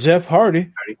different shirt. Jeff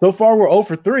Hardy. So far, we're 0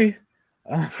 for 3.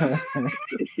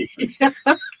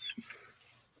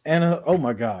 And oh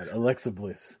my God, Alexa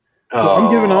Bliss. So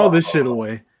I'm giving all this shit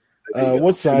away.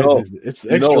 What size is it? It's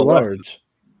extra large.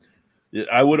 Yeah,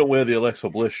 I wouldn't wear the Alexa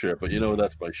Bliss shirt, but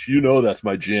that's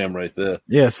my jam right there.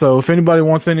 Yeah, so if anybody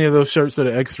wants any of those shirts that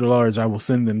are extra large, I will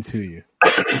send them to you.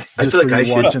 I feel like I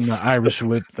should watching the Irish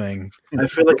whip thing. I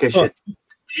feel like I should.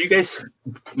 Did you guys,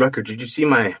 Rucker? Did you see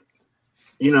my?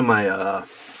 You know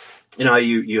how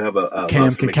you have a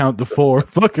Cam can count to 4.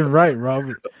 Fucking right,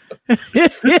 Robert.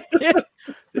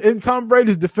 In Tom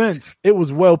Brady's defense, it was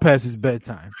well past his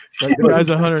bedtime. Like, the guy's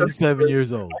 107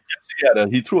 years old.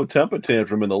 He threw a temper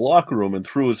tantrum in the locker room and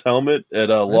threw his helmet at a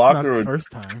That's locker. Not the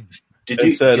first time.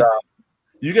 You said,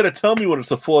 "You got to tell me when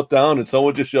it's a 4th down," and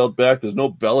someone just yelled back, "There's no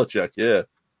Belichick here."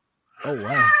 Oh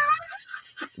wow!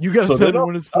 You got to tell me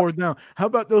when it's 4th down. How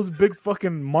about those big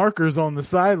fucking markers on the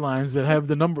sidelines that have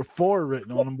the number 4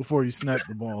 written on them before you snap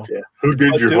the ball? Yeah. Who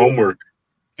did your homework?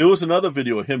 There was another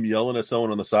video of him yelling at someone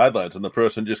on the sidelines, and the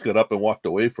person just got up and walked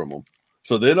away from him.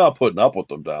 So they're not putting up with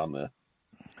them down there.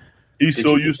 He's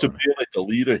so used to being like the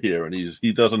leader here, and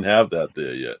he doesn't have that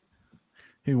there yet.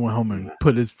 He went home and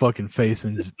put his fucking face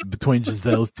in between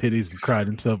Giselle's titties and cried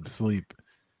himself to sleep.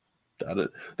 That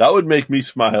would make me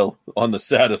smile on the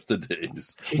saddest of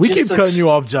days. We keep cutting you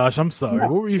off, Josh. I'm sorry.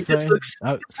 What were you saying? He looks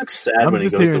sad when he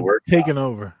goes to work. Taking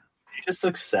over. He just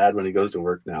looks sad when he goes to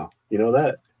work now. You know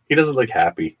that? He doesn't look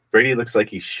happy. Brady looks like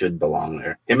he should belong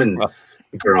there. Him and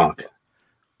Gronk.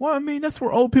 Well, I mean, that's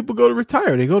where old people go to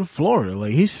retire. They go to Florida.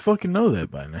 Like, he should fucking know that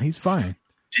by now. He's fine.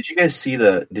 Did you see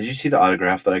the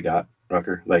autograph that I got,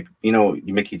 Rucker? Like,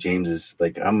 Mickey James is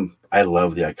like, I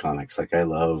love the Iconics. Like, I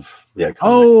love the Iconics.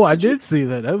 Oh, I did see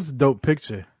that. That was a dope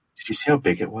picture. Did you see how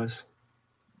big it was?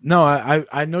 No,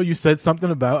 I know you said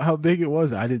something about how big it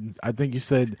was. I didn't. I think you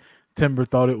said Timber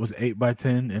thought it was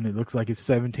 8x10, and it looks like it's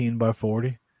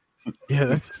 17x40. Yeah,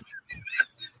 there's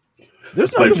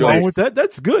nothing wrong with that.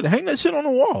 That's good. Hang that shit on the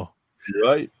wall. You're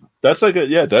right. That's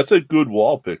that's a good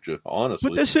wall picture, honestly.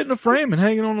 Put that shit in a frame and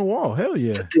hang it on the wall. Hell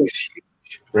yeah. That thing's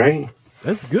huge, right?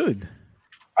 That's good.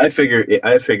 I figure it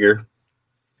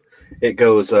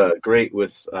goes great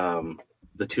with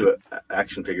the 2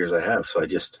 action figures I have. So I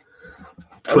just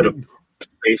put a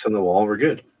space on the wall. We're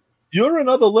good. You're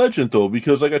another legend, though,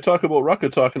 because like I talk about Rucker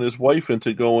talking his wife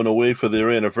into going away for their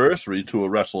anniversary to a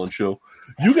wrestling show.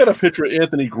 You got a picture of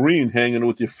Anthony Greene hanging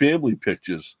with your family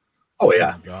pictures. Oh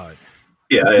yeah, oh, God.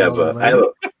 Yeah, I have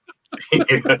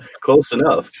close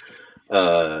enough.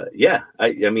 Yeah,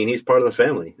 I mean he's part of the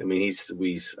family. I mean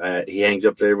he hangs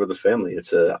up there with the family.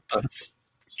 It's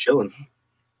chilling.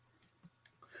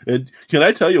 And can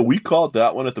I tell you, we called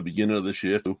that one at the beginning of this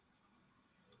year too.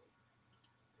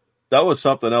 That was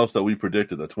something else that we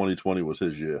predicted that 2020 was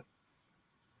his year.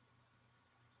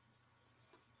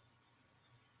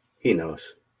 He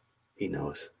knows.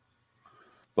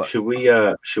 But should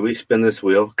we spin this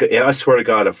wheel? Yeah, I swear to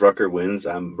God, if Rucker wins,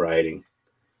 I'm riding.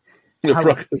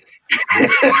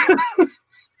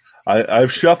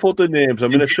 I've shuffled the names. I'm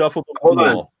going to shuffle them. Hold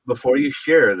on. Before you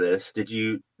share this, do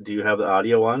you have the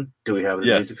audio on? Do we have the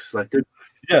music selected?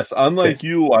 Yes. Unlike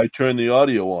you, I turn the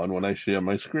audio on when I share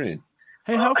my screen.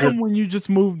 Hey, how come when you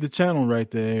just moved the channel right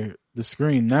there, the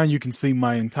screen, now you can see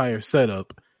my entire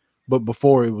setup, but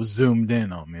before it was zoomed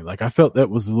in on me? Like, I felt that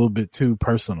was a little bit too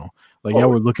personal. Like, y'all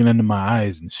were looking into my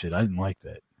eyes and shit. I didn't like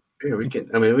that. Yeah, we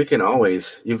can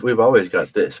always. We've always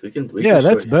got this. We can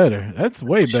that's better. That's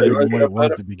way better than what it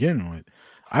was to begin with.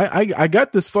 I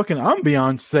got this fucking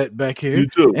ambiance set back here, you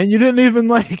do. And you didn't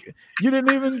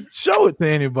even show it to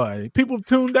anybody. People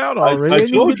tuned out already. I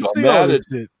told you, I'm mad at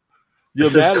shit.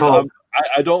 You're mad.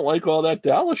 I don't like all that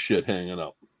Dallas shit hanging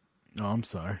up. Oh, I'm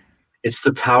sorry. It's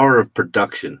the power of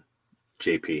production,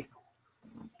 JP.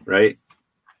 Right?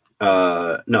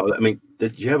 No, I mean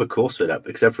you have a cool setup,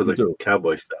 except for the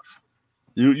cowboy stuff.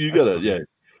 You got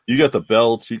you got the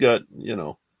belts. You got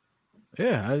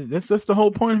Yeah, that's the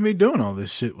whole point of me doing all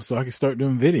this shit, so I can start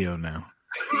doing video now.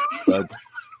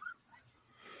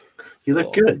 You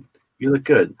look good. You look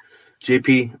good,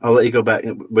 JP. I'll let you go back.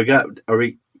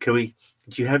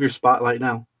 Do you have your spotlight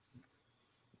now?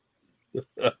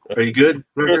 Are you good,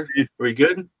 River? Are we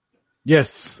good?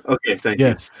 Yes. Okay, thank you.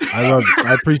 Yes, I love it.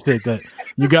 I appreciate that.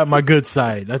 You got my good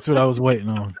side. That's what I was waiting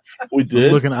on. We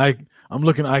did. I'm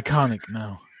looking iconic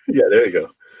now. Yeah, there you go.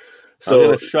 So I'm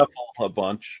gonna shuffle a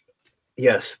bunch.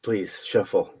 Yes, please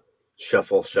shuffle. I'm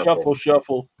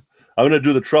gonna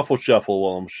do the truffle shuffle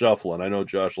while I'm shuffling. I know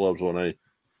Josh loves when I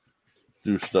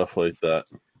do stuff like that.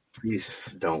 Please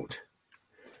don't.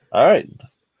 All right,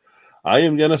 I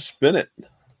am gonna spin it.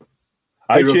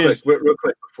 Hey, real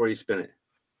quick before you spin it.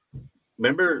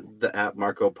 Remember the app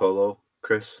Marco Polo,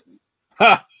 Chris?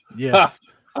 Yes.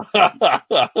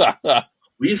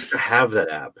 We used to have that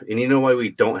app, and you know why we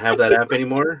don't have that app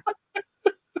anymore?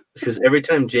 Because every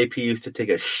time JP used to take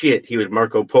a shit, he would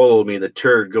Marco Polo me the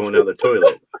turd going down the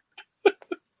toilet.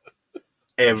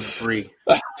 Every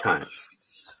time.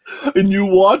 And you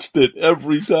watched it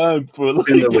every time for like...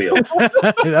 In the wheel.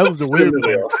 That was the weird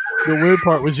part. The weird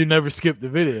part was you never skipped the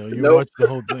video. You watched the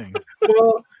whole thing.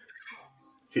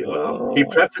 Well, he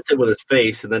prefaced it with his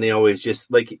face, and then he always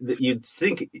just, like, you'd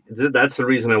think that's the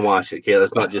reason I watched it. Okay,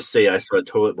 let's not just say I saw a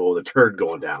toilet bowl with a turd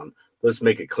going down. Let's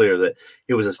make it clear that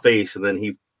it was his face, and then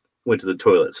he went to the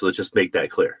toilet. So let's just make that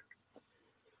clear.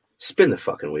 Spin the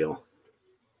fucking wheel.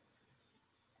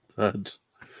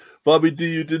 Bobby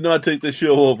D, you did not take the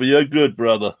show over. You're good,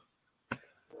 brother.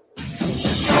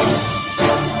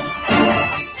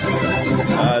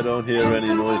 I don't hear any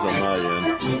noise on my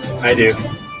end. I do.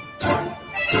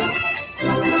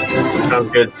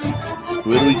 Sounds good.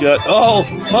 What do we got? Oh,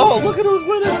 look at who's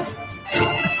winning.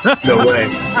 No way.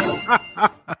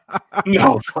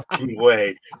 No fucking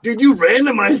way. Dude, you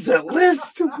randomized that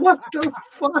list? What the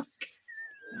fuck?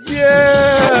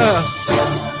 Yeah!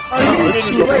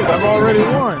 I've already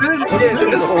won.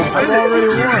 I've already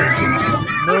won.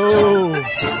 No.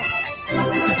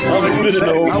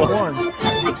 I won.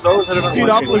 Pete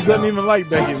Opolis doesn't even like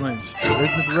Becky Lynch. They're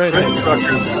just red.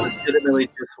 Legitimately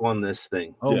just won this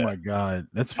thing. Oh my god,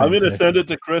 that's I'm fantastic. going to send it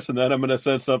to Chris, and then I'm going to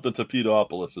send something to Pete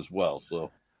Opolis as well.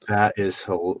 So that is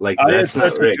like I that's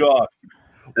not rigged. Josh.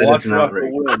 Watch not Rucker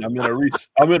win. I'm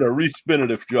going to respin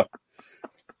it if Josh.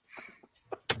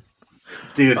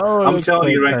 Dude, I'm telling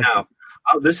you right now,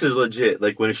 this is legit.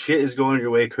 Like when shit is going your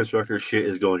way, Chris Rucker's shit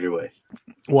is going your way.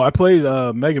 Well, I played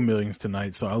Mega Millions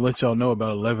tonight, so I'll let y'all know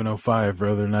about 11:05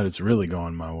 whether or not it's really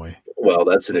going my way. Well,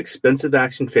 that's an expensive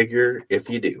action figure if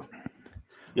you do.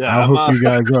 Yeah, I'll hook you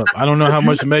guys up. I don't know how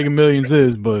much Mega Millions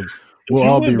is, but we'll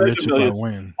all be rich if I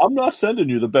win. I'm not sending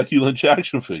you the Becky Lynch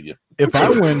action figure. If I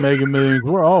win Mega Millions,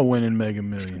 we're all winning Mega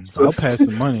Millions. I'll pass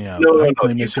some money out. I'll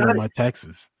claim this shit on my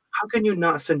taxes. How can you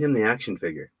not send him the action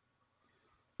figure?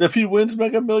 If he wins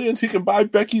Mega Millions, he can buy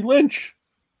Becky Lynch.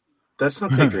 That's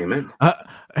not the agreement.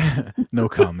 No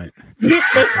comment.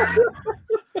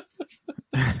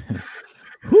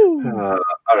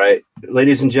 All right.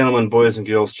 Ladies and gentlemen, boys and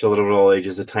girls, children of all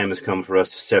ages, the time has come for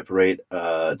us to separate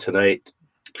tonight.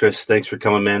 Chris, thanks for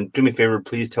coming, man. Do me a favor,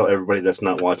 please tell everybody that's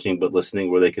not watching but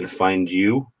listening where they can find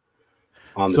you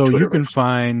on the Twitter. So you can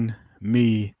find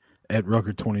me at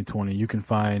Rucker 2020. You can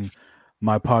find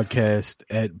my podcast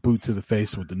at Boot to the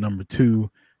Face with the number 2.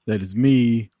 That is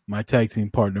me, my tag team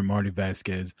partner, Marty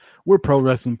Vasquez. We're a pro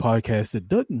wrestling podcast that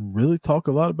doesn't really talk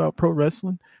a lot about pro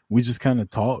wrestling. We just kind of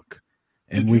talk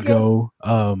and we go,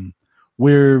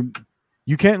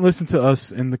 you can't listen to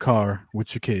us in the car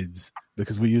with your kids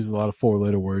because we use a lot of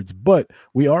 4-letter words, but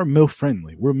we are MILF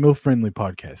friendly. We're a MILF friendly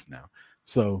podcast now.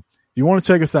 So if you want to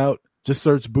check us out, just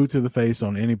search Boot to the Face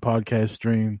on any podcast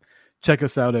stream. Check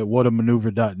us out at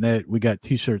whatamaneuver.net. We got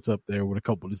t-shirts up there with a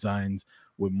couple designs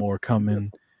with more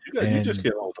coming. You just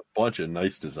came out with a bunch of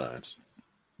nice designs.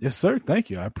 Yes, sir. Thank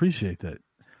you. I appreciate that.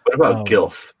 What about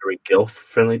GILF? Are we GILF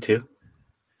friendly too?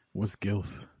 What's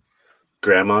GILF?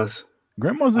 Grandmas.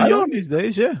 Grandmas are young these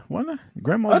days. Yeah. Why not?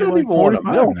 Grandmas are like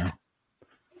 45 now.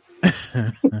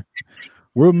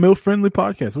 We're a MILF friendly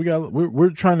podcast. We're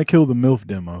trying to kill the MILF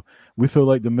demo. We feel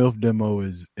like the MILF demo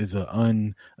is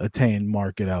an unattained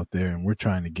market out there, and we're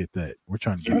trying to get that. We're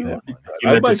trying to get that money. You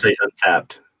meant to say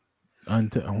untapped.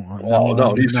 Untapped. I'm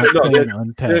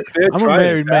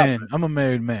a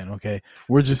married man. Okay,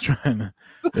 we're just trying to.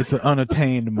 It's an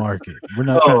unattained market. We're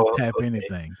not trying to tap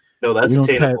anything. No, that's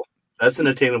attainable. That's an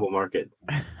attainable market.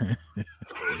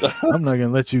 I'm not gonna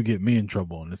let you get me in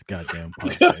trouble on this goddamn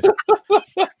podcast.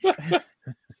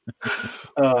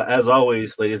 As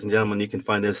always, ladies and gentlemen, you can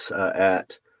find us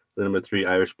at the number 3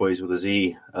 Irish Boys with a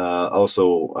Z.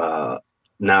 Also,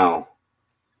 now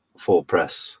full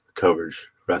press coverage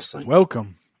wrestling.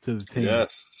 Welcome to the team.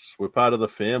 Yes, we're part of the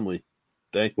family.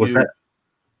 Thank you.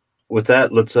 With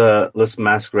that, let's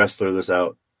mask wrestler this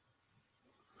out.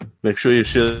 Make sure you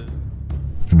share.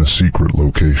 In a secret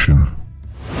location,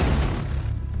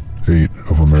 8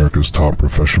 of America's top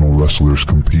professional wrestlers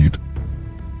compete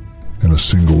in a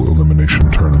single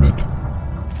elimination tournament.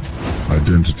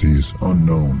 Identities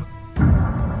unknown.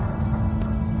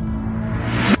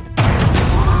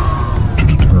 To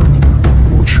determine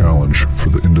who will challenge for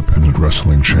the Independent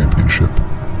Wrestling Championship.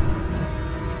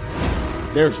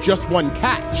 There's just one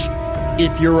catch.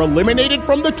 If you're eliminated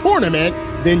from the tournament,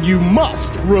 then you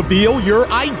must reveal your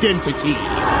identity.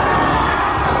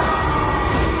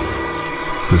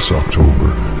 This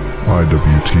October,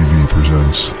 IWTV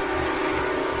presents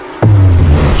The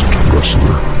Last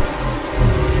Wrestler.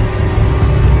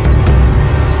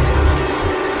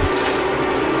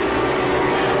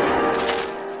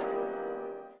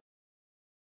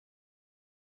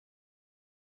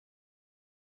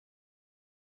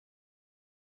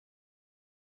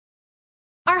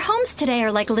 Homes today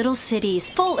are like little cities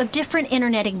full of different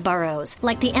interneting boroughs,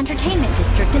 like the entertainment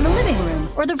district in the living room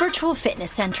or the virtual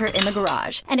fitness center in the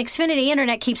garage. And Xfinity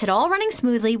Internet keeps it all running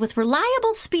smoothly with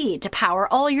reliable speed to power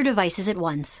all your devices at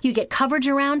once. You get coverage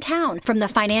around town, from the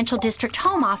financial district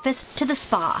home office to the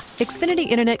spa. Xfinity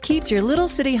Internet keeps your little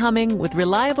city humming with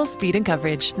reliable speed and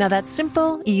coverage. Now that's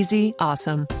simple, easy,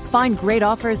 awesome. Find great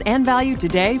offers and value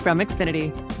today from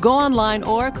Xfinity. Go online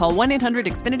or call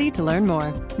 1-800-XFINITY to learn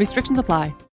more. Restrictions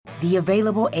apply. The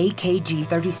available AKG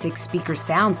 36 speaker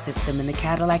sound system in the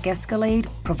Cadillac Escalade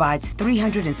provides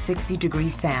 360-degree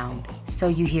sound, so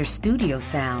you hear studio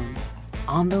sound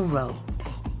on the road.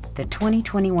 The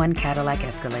 2021 Cadillac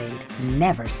Escalade.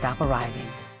 Never stop arriving.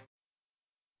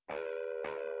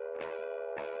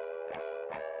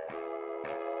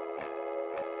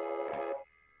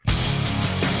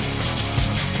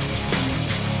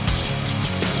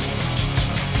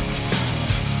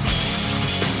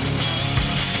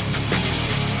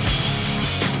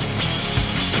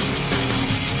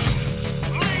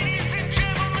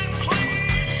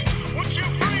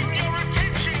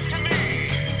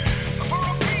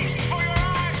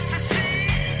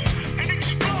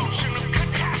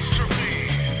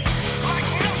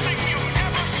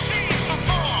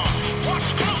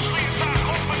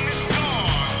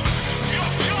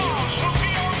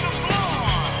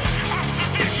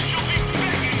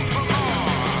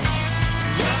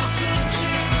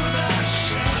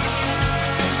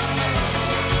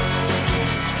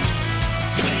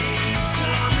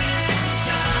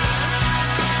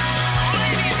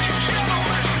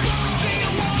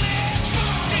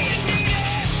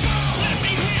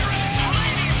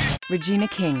 Regina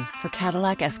King for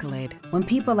Cadillac Escalade. When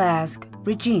people ask,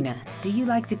 Regina, do you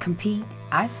like to compete?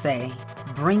 I say,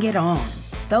 bring it on.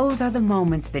 Those are the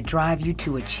moments that drive you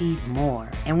to achieve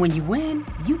more. And when you win,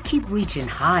 you keep reaching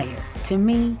higher. To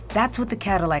me, that's what the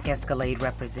Cadillac Escalade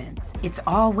represents. It's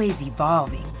always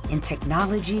evolving in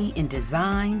technology, in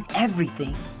design,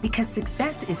 everything. Because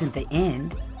success isn't the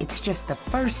end, it's just the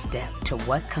first step to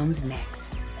what comes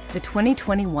next. The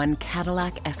 2021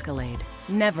 Cadillac Escalade.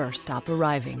 Never stop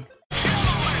arriving.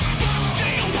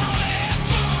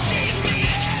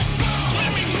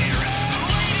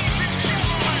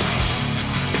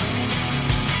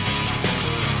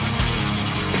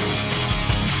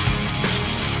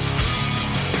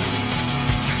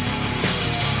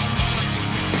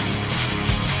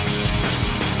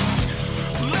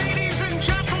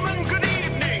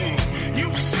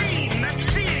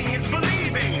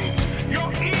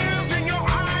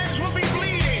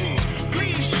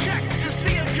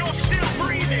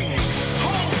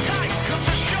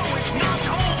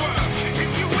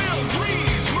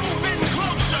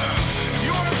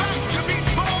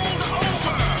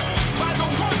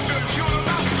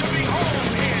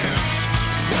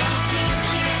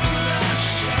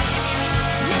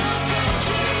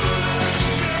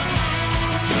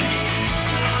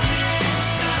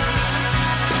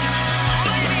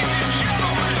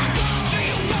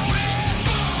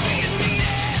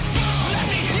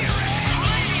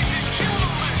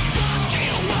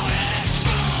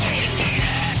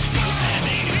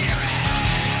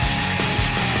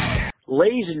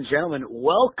 Ladies and gentlemen,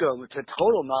 welcome to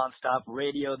Total Nonstop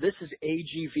Radio. This is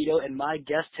AG Vito, and my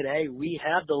guest today, we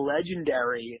have the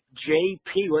legendary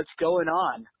JP. What's going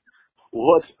on?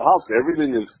 What's up?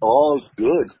 Everything is all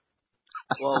good.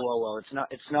 Whoa.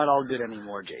 It's not all good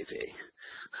anymore, JP.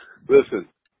 Listen,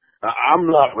 I'm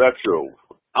not retro.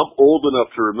 I'm old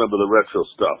enough to remember the retro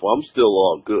stuff. I'm still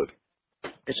all good.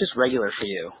 It's just regular for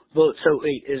you. Well, so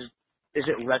wait, is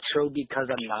it retro because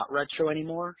I'm not retro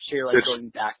anymore? So you're going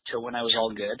back to when I was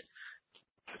all good?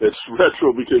 It's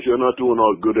retro because you're not doing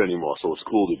all good anymore, so it's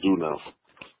cool to do now.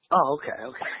 Oh, okay.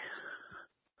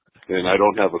 And I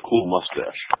don't have a cool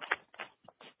mustache.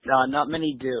 No, not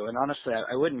many do. And honestly,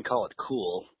 I wouldn't call it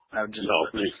cool. I would just... No,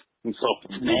 it's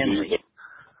manly.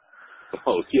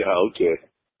 Oh, yeah, okay.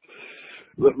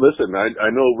 Listen, I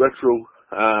know retro,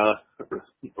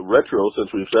 since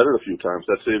we've said it a few times,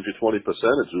 that saves you 20%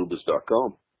 at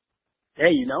Zubas.com.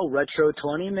 Hey, Retro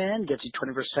 20, man, gets you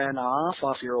 20%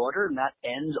 off your order, and that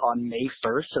ends on May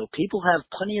 1st, so people have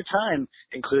plenty of time,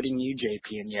 including you,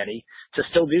 JP and Yeti, to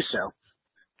still do so.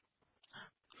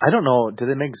 I don't know. Do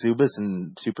they make Zubas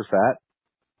in super fat?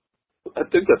 I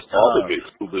think that's all they make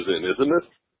Zubas in, isn't it?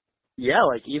 Yeah,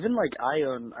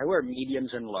 I wear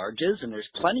mediums and larges, and there's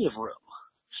plenty of room,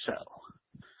 so...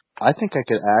 I think I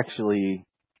could actually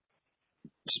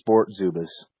sport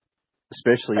Zubas,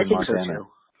 especially in Montana.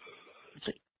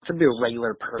 So it'd be a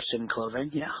regular person clothing,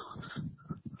 yeah.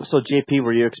 So, JP,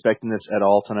 were you expecting this at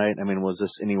all tonight? I mean, was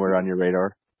this anywhere on your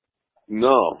radar?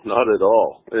 No, not at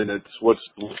all. And it's what's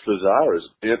bizarre is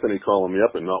Anthony calling me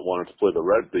up and not wanting to play the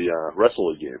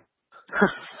wrestler game.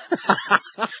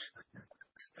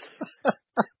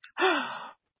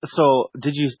 So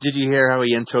did you hear how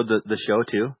he introed the show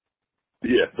too?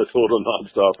 Yeah, the Total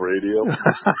Nonstop Radio.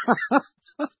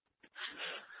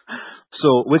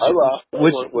 So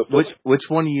which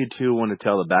one of you two want to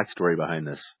tell the backstory behind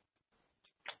this?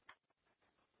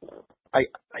 I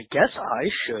guess I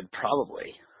should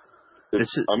probably.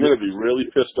 I'm going to be really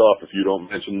pissed off if you don't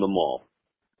mention them all.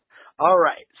 All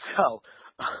right. So,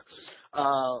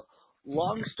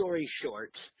 long story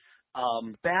short,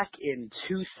 back in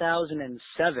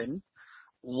 2007,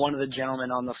 one of the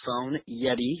gentlemen on the phone,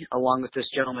 Yeti, along with this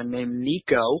gentleman named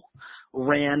Nico,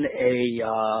 ran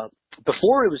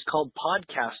before it was called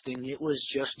podcasting, it was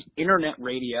just internet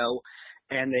radio,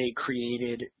 and they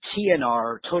created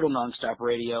TNR, Total Nonstop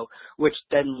Radio, which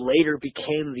then later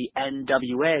became the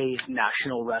NWA,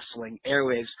 National Wrestling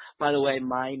Airwaves. By the way,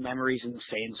 my memory's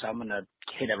insane, so I'm going to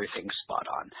hit everything spot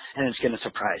on, and it's going to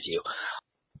surprise you.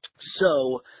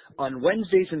 So, on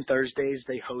Wednesdays and Thursdays,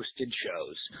 they hosted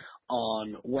shows.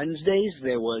 On Wednesdays,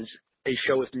 there was a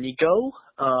show with Nico.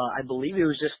 I believe it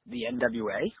was just the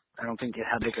NWA. I don't think it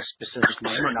had like a specific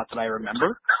name, or not that I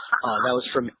remember. That was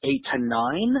from 8 to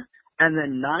 9. And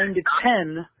then 9 to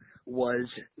 10 was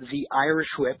the Irish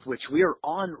Whip, which we are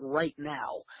on right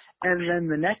now. And then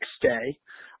the next day,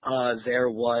 there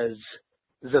was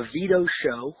the Vito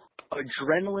Show,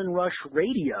 Adrenaline Rush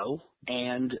Radio,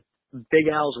 and Big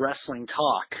Al's Wrestling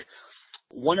Talk.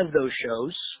 One of those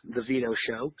shows, the Vito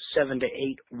Show, 7 to 8,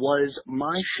 was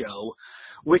my show,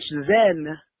 which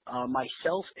then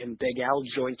myself and Big Al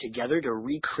joined together to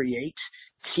recreate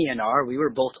TNR. We were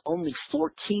both only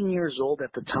 14 years old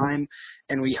at the time,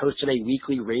 and we hosted a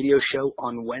weekly radio show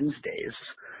on Wednesdays.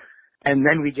 And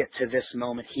then we get to this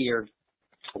moment here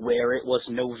where it was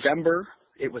November,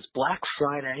 it was Black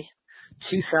Friday,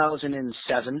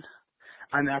 2007.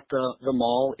 I'm at the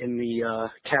mall in the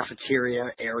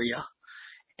cafeteria area,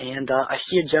 and I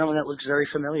see a gentleman that looks very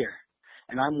familiar.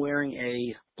 And I'm wearing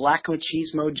a Black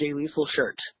Machismo Jay Lethal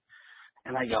shirt.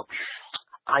 And I go,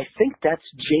 I think that's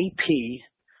JP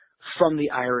from the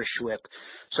Irish Whip.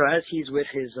 So as he's with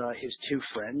his two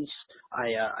friends,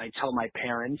 I tell my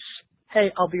parents,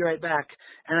 hey, I'll be right back.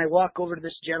 And I walk over to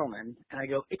this gentleman, and I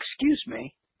go, excuse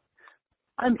me,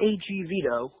 I'm AG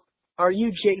Vito. Are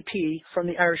you JP from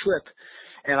the Irish Whip?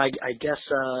 And I guess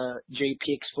JP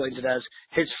explains it as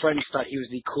his friends thought he was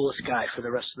the coolest guy for the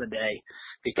rest of the day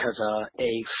because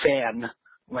a fan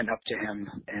went up to him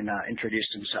and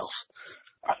introduced himself.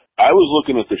 I was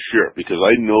looking at the shirt because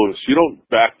I noticed,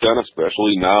 back then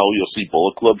especially, now you'll see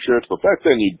Bullet Club shirts, but back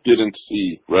then you didn't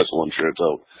see wrestling shirts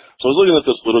out. So I was looking at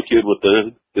this little kid with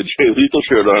the Jay Lethal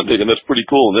shirt on, thinking that's pretty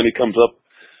cool, and then he comes up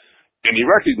and he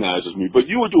recognizes me, but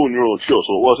you were doing your own show,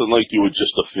 so it wasn't like you were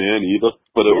just a fan either,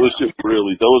 but it was just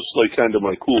really, that was like kind of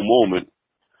my cool moment.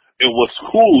 And what's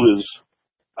cool is,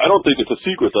 I don't think it's a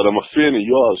secret that I'm a fan of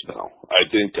yours now. I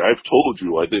think I've told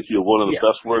you, I think you're one of the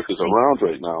best workers around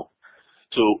right now.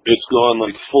 So it's gone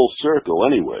like full circle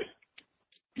anyway.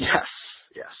 Yes.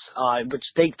 Which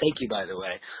thank you, by the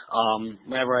way.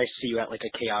 Whenever I see you at like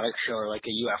a chaotic show or like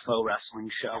a UFO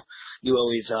wrestling show, you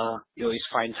always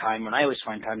find time, and I always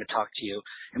find time to talk to you,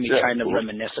 and we kind of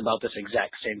reminisce about this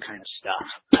exact same kind of stuff.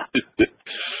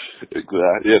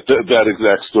 Exactly. Yeah, that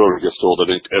exact story gets told, I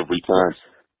think, every time.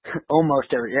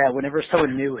 Almost every. Yeah, whenever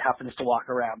someone new happens to walk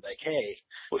around, like, hey,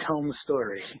 tell them the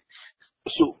story.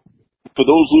 So, for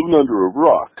those living under a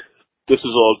rock, this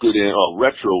is all good.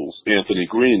 Retro's Anthony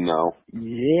Greene now.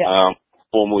 Yeah.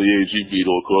 Formerly AG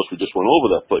Vito, of course. We just went over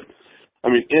that. But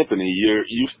I mean, Anthony,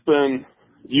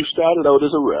 you started out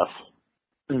as a ref,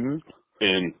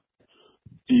 and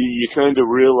you kind of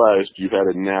realized you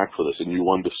had a knack for this, and you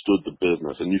understood the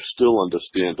business, and you still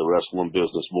understand the wrestling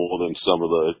business more than some of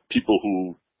the people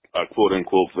who are quote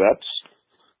unquote vets.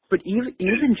 But even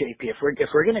JP, if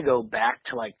we're gonna go back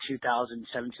to like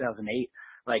 2007, 2008,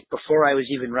 like before I was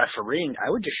even refereeing, I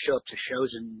would just show up to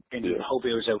shows and hope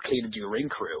it was okay to do ring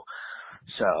crew.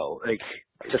 So like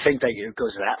to think that it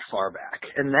goes that far back,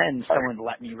 and then someone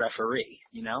let me referee,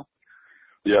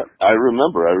 Yeah, I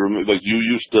remember. Like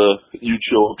you'd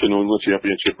show up to New England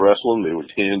Championship Wrestling. They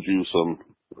would hand you some.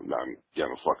 I'm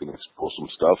gonna fucking expose some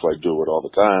stuff. I do it all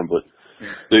the time, but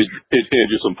they'd hand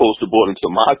you some poster board and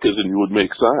some markers, and you would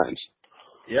make signs.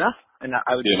 Yeah, and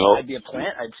I'd be a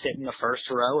plant. I'd sit in the first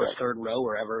row or third row,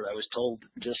 wherever I was told.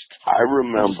 I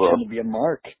remember to be a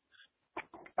mark.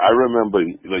 I remember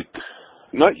like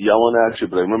not yelling at you,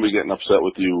 but I remember getting upset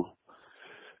with you.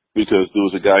 because there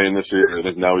was a guy in this area, I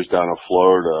think now he's down in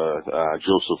Florida,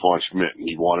 Joseph Von Schmidt, and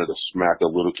he wanted to smack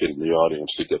a little kid in the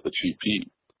audience to get the cheap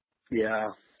heat.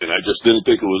 Yeah. And I just didn't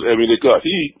think it was, I mean, it got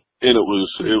heat, and it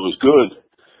was good.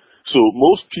 So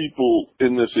most people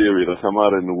in this area that come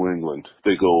out of New England,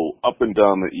 they go up and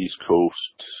down the East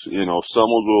Coast. You know, some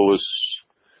will go as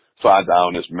far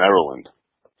down as Maryland.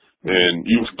 And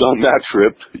you've done that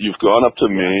trip. You've gone up to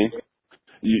Maine.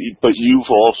 But you've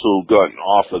also gotten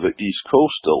off of the East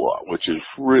Coast a lot, which is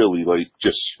really, like,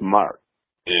 just smart.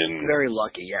 And Very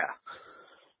lucky, yeah.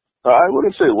 I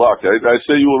wouldn't say luck. I'd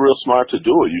say you were real smart to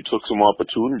do it. You took some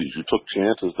opportunities. You took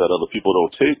chances that other people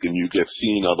don't take, and you get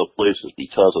seen other places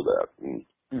because of that. And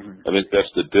I think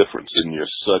that's the difference. And you're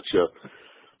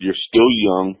still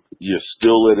young. You're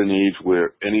still at an age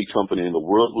where any company in the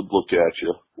world would look at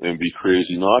you and be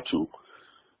crazy not to.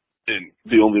 And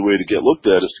the only way to get looked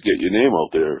at is to get your name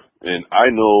out there. And I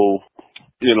know,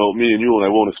 you know, me and you, and I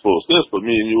won't expose this, but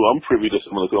me and you, I'm privy to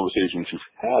some of the conversations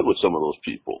you've had with some of those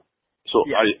people. So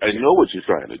yeah. I know what you're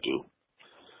trying to do,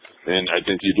 and I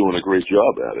think you're doing a great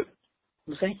job at it.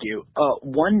 Well, thank you.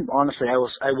 Honestly, I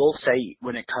will say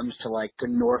when it comes to like the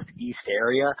Northeast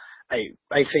area,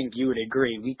 I think you would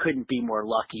agree we couldn't be more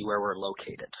lucky where we're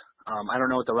located. I don't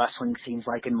know what the wrestling scene's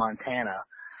like in Montana,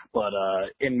 but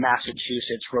in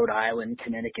Massachusetts, Rhode Island,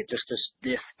 Connecticut, just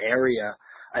this area,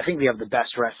 I think we have the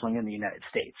best wrestling in the United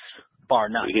States, bar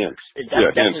none. Hands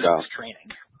down. Training.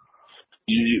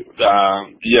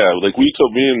 Yeah, like me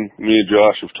and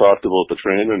Josh have talked about the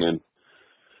training, and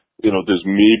you know, there's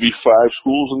maybe 5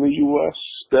 schools in the U.S.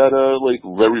 that are like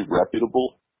very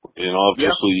reputable. And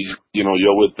obviously, you know,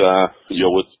 you're with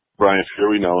Brian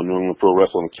Fury now in New England Pro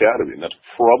Wrestling Academy, and that's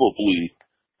probably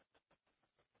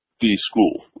the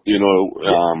school. You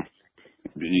know,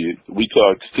 we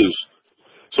talked because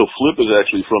Flip is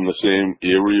actually from the same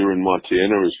area in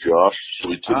Montana as Josh. So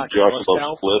we took Josh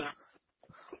about Flip.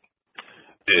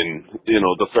 And, you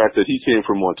know, the fact that he came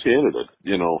from Montana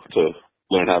to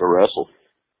learn how to wrestle.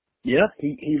 Yeah,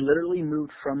 he literally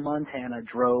moved from Montana,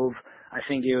 drove, I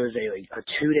think it was a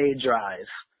 2-day drive,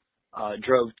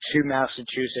 drove to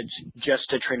Massachusetts just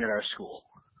to train at our school.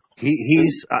 He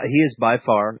is by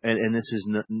far, and this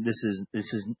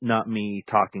is not me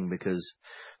talking, because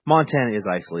Montana is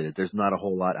isolated. There's not a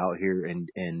whole lot out here,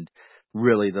 and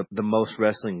really the most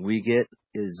wrestling we get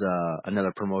is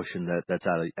another promotion that's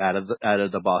out of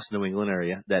the Boston, New England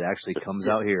area that actually comes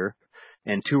out here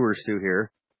and tours through here.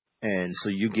 And so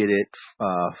you get it,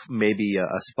 maybe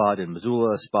a spot in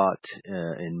Missoula, a spot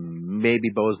in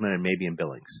maybe Bozeman, and maybe in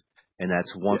Billings. And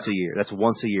that's once a year. That's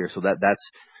once a year. So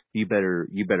that's, you better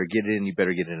get it in, you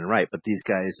better get it in right. But these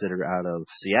guys that are out of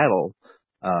Seattle,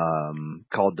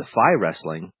 called Defy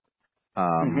Wrestling,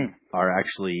 are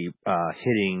actually,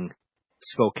 hitting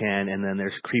Spokane, and then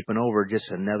there's creeping over just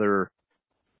another,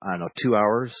 2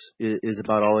 hours is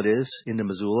about all it is into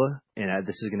Missoula. And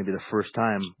this is going to be the first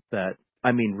time that,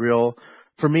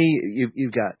 for me,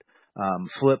 you've got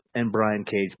Flip and Brian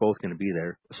Cage both going to be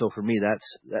there. So for me,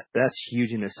 that's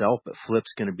huge in itself. But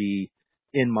Flip's going to be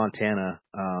in Montana,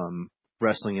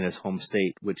 wrestling in his home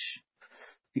state, which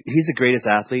he's the greatest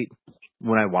athlete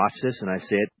when I watch this, and I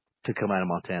say it, to come out of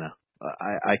Montana.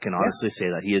 I can honestly say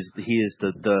that he is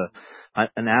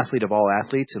an athlete of all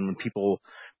athletes. And when people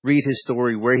read his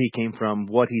story, where he came from,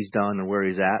 what he's done, and where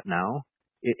he's at now,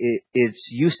 it's,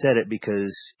 you said it,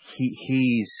 because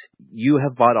you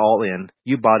have bought all in.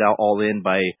 You bought out all in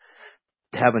by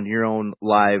having your own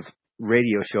live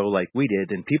radio show like we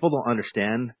did. And people don't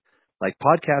understand, like,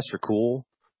 podcasts are cool,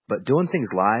 but doing things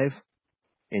live,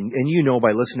 and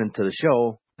by listening to the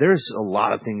show, there's a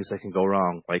lot of things that can go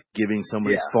wrong, like giving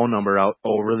somebody's phone number out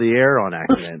over the air on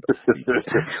accident.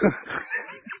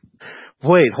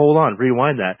 Wait, hold on,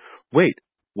 rewind that. Wait,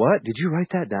 what? Did you write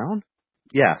that down?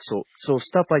 Yeah, so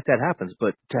stuff like that happens.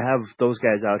 But to have those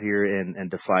guys out here and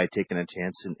Defy taking a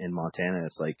chance in Montana,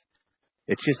 it's like,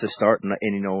 it's just a start. And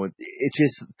it's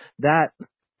just that,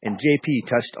 and JP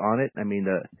touched on it.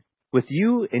 With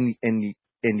you and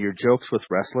your jokes with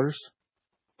wrestlers,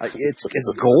 it's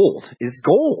gold. It's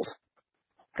gold.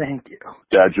 Thank you.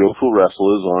 Yeah, Joke for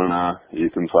Wrestlers on, you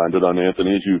can find it on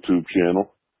Anthony's YouTube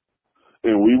channel.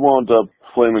 And we wound up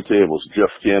flaming tables,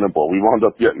 Jeff Cannonball. We wound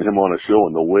up getting him on a show,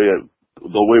 and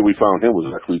the way we found him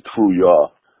was actually through your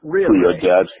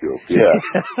dad's joke. Yeah.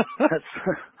 That's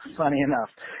funny enough.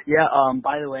 Yeah,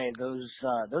 by the way, those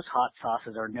hot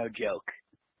sauces are no joke.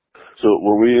 So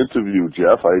when we interviewed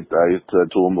Jeff, I said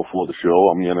to him before the show,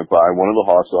 I'm going to buy one of the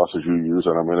hot sauces you use,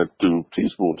 and I'm going to do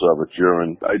teaspoons of it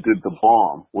during. I did the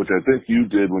bomb, which I think you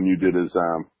did when you did his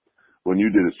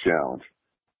challenge.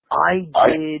 I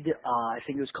did. I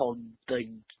think it was called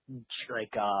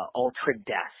Ultra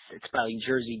Death. It's by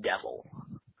Jersey Devil.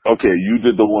 Okay, you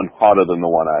did the one hotter than the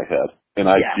one I had, and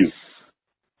I Yes.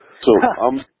 So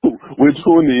we're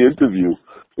doing the interview,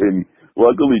 and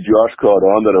luckily Josh caught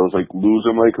on that I was like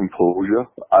losing my composure.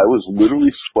 I was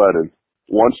literally sweating.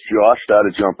 Once Josh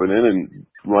started jumping in and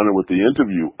running with the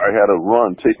interview, I had to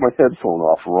run, take my headphone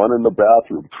off, run in the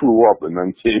bathroom, threw up, and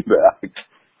then came back.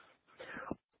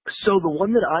 So the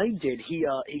one that I did, he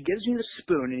gives me the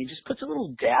spoon and he just puts a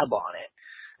little dab on it.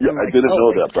 Yeah, I didn't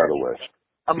know that, by the way.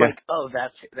 I'm like, oh,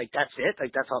 that's it?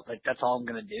 That's all I'm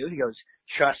gonna do? He goes,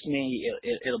 trust me,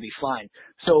 it'll be fine.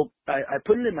 So I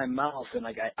put it in my mouth and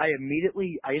I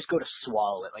immediately, I just go to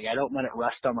swallow it. Like I don't let it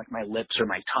rest on like my lips or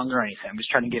my tongue or anything. I'm just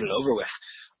trying to get it over with.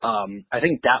 I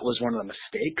think that was one of the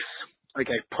mistakes. Like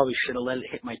I probably should have let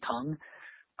it hit my tongue.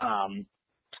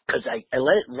 Cause I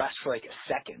let it rest for like a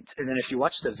second. And then if you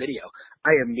watch the video,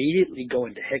 I immediately go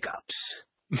into hiccups.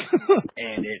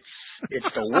 And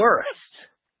it's the worst.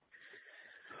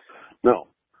 No.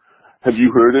 Have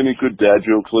you heard any good dad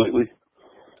jokes lately?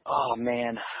 Oh,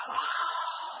 man.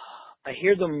 I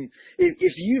hear them.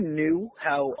 If you knew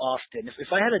how often,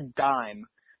 if I had a dime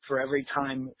for every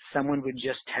time someone would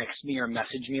just text me or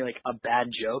message me like a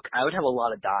bad joke, I would have a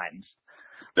lot of dimes.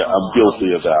 Yeah, I'm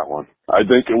guilty of that one. I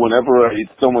think whenever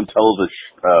someone tells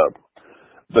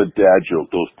the dad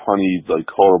joke, those punny, like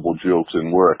horrible jokes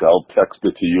in work, I'll text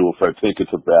it to you if I think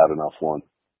it's a bad enough one.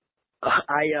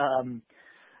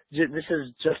 This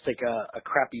is just like a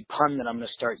crappy pun that I'm going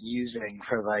to start using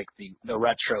for like the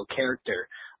retro character.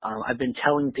 I've been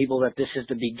telling people that this is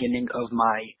the beginning of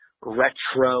my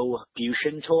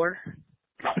retribution tour.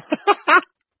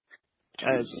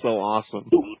 That is so awesome.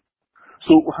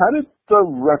 So how did the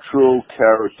retro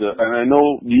character, and I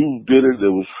know you did it,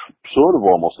 was sort of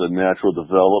almost a natural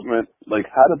development. Like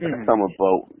how did that come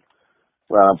about?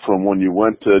 From when you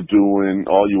went to doing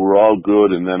you were all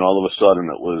good, and then all of a sudden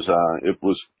it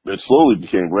slowly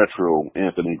became retro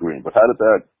Anthony Greene. But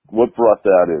what brought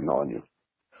that in on you?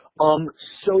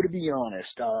 So to be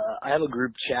honest, I have a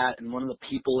group chat, and one of the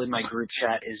people in my group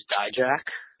chat is Dijak.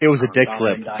 It was a dick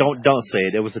flip. Don't say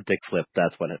it. It was a dick flip.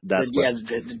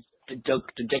 The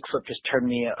dick flip just turned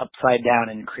me upside down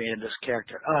and created this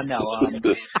character. Oh no.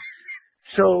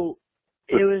 So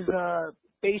it was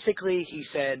basically he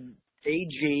said.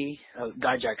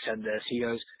 Dijak said this. He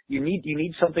goes, you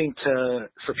need something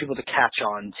for people to catch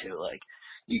on to. Like,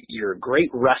 you're a great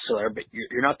wrestler, but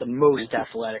you're not the most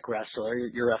athletic wrestler.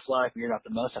 You're athletic, but you're not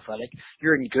the most athletic.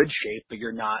 You're in good shape, but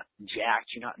you're not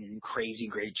jacked. You're not in crazy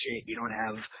great shape. You don't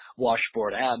have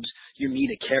washboard abs. You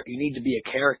need to be a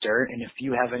character, and if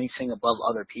you have anything above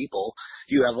other people,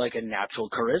 you have like a natural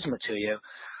charisma to you.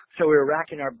 So we were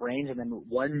racking our brains, and then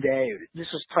one day, this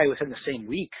was probably within the same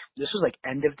week, this was like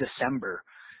end of December,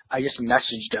 I just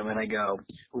messaged him, and I go,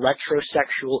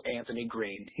 retrosexual Anthony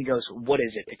Greene. He goes, what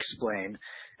is it? Explain.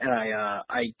 And I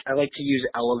like to use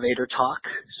elevator talk,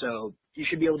 so you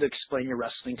should be able to explain your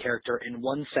wrestling character in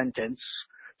one sentence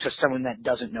to someone that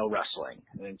doesn't know wrestling.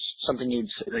 And it's something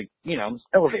you'd, like,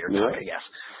 elevator talk, I guess.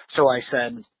 So I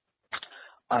said,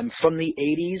 I'm from the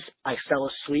 80s. I fell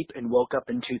asleep and woke up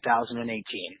in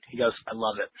 2018. He goes, I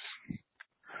love it.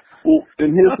 Well,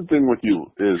 and here's the thing with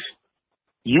you is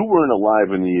you weren't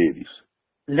alive in the 80s.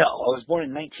 No, I was born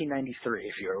in 1993,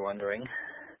 if you were wondering.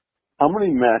 How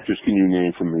many matches can you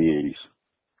name from the 80s?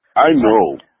 I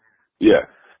know. Yeah.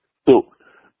 So,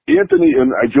 Anthony,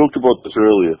 and I joked about this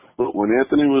earlier, but when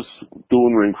Anthony was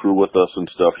doing Ring Crew with us and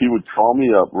stuff, he would call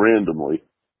me up randomly.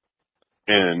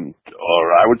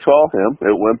 Or I would call him.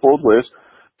 It went both ways.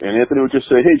 And Anthony would just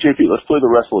say, hey, JP, let's play the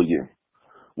wrestler game.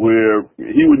 Where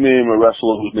he would name a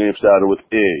wrestler whose name started with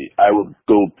A. I would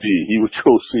go B. He would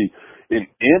go C. And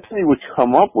Anthony would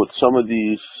come up with some of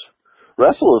these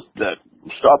wrestlers that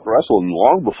stopped wrestling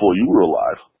long before you were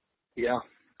alive. Yeah.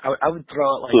 I would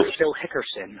throw out like Phil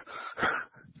Hickerson.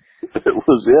 It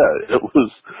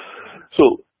was.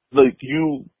 So, like,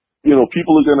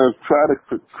 people are going to try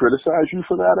to criticize you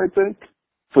for that, I think,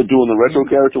 for doing the retro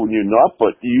character when you're not,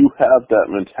 but you have that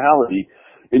mentality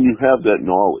and you have that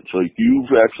knowledge. Like,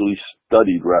 you've actually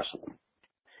studied wrestling.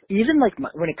 Even, like,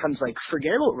 when it comes, like,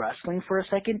 forget about wrestling for a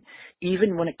second,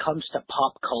 even when it comes to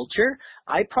pop culture,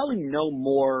 I probably know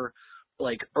more,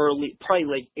 like, probably,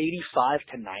 like, 85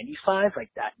 to 95,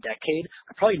 like, that decade.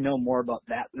 I probably know more about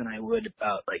that than I would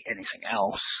about, like, anything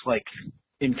else, like,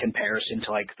 in comparison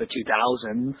to, like, the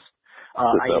 2000s.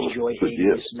 I enjoy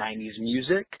 80s, 90s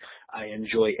music. I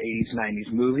enjoy 80s, 90s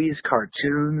movies,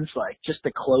 cartoons, like just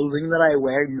the clothing that I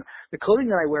wear. The clothing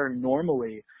that I wear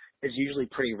normally is usually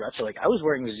pretty retro. Like I was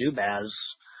wearing Zubaz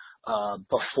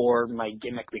before my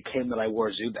gimmick became that I wore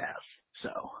Zubaz. So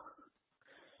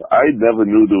I never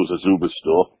knew there was a Zubaz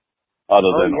store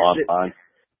other than online.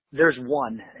 There's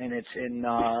one, and it's in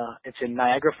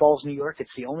Niagara Falls, New York. It's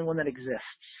the only one that exists.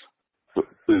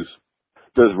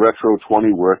 Does Retro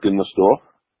 20 work in the store?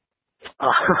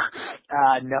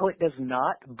 No, it does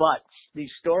not, but the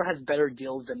store has better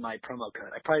deals than my promo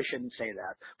code. I probably shouldn't say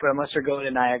that, but unless they're going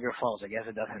to Niagara Falls, I guess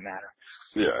it doesn't matter.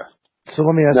 Yeah. So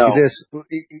let me ask you this.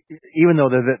 Even though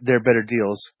they're better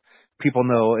deals, people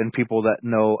know, and people that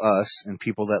know us and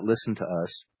people that listen to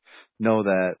us know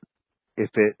that if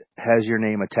it has your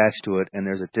name attached to it and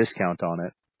there's a discount on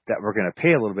it, that we're going to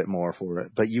pay a little bit more for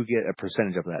it, but you get a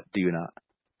percentage of that, do you not?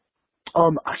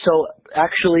 So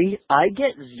actually, I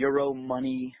get zero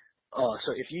money.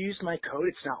 So if you use my code,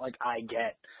 it's not like I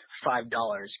get $5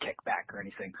 kickback or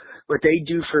anything. What they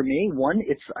do for me,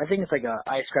 I think it's like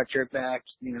I scratch your back,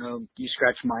 you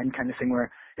scratch mine kind of thing,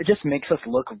 where it just makes us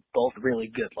look both really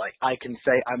good. Like I can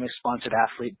say I'm a sponsored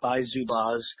athlete by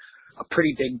Zubaz, a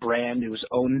pretty big brand. It was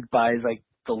owned by like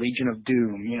the Legion of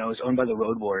Doom. It was owned by the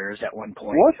Road Warriors at one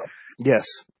point. What? Yes.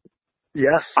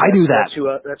 Yes. I knew that.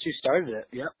 That's who started it.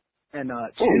 Yep. And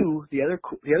two, the other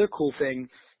cool thing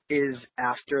is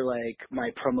after like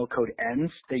my promo code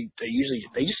ends, they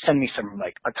just send me some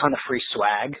like a ton of free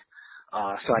swag.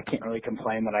 So I can't really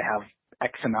complain that I have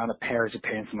X amount of pairs of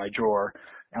pants in my drawer.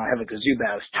 And I have like a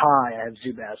Zubaz tie, I have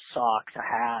Zubaz socks, a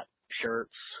hat,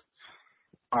 shirts,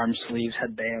 arm sleeves,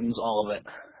 headbands, all of it.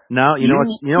 Now you know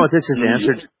what this has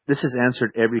answered. This has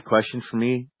answered every question for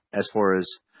me as far as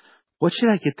what should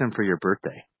I get them for your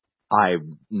birthday. I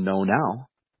know now.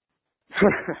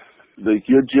 Like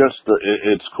you're just,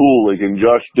 it's cool. Like, and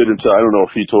Josh didn't. I don't know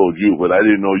if he told you, but I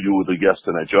didn't know you were the guest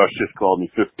tonight. Josh just called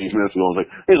me 15 minutes ago and was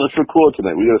like, "Hey, let's record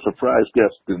tonight. We got a surprise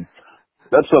guest." And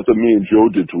that's something me and Joe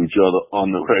did to each other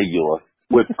on the regular.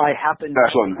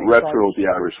 That's on Retro the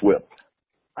Irish Whip.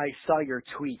 I saw your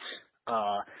tweet,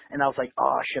 and I was like,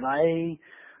 "Oh, should I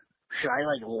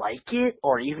like it?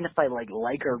 Or even if I like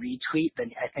or retweet,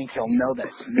 then I think he'll know that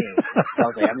it's me." So I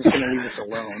was like, I'm just going to leave this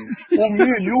alone. Well, me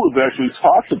and you have actually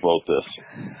talked about this,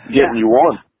 getting you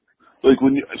on. Like are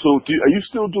you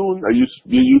still doing,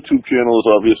 your YouTube channel is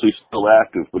obviously still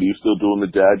active, but are you still doing the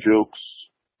dad jokes?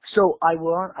 So I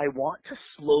want to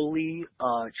slowly,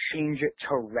 change it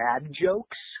to rad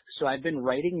jokes. So I've been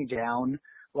writing down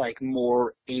like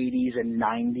more 80s and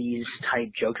 90s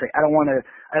type jokes. Like I don't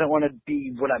want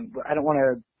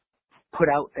to put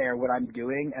out there what I'm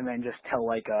doing and then just tell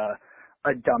like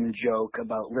a dumb joke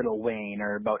about Lil Wayne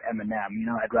or about Eminem.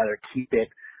 I'd rather keep it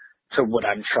to what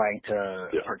I'm trying to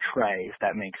portray, if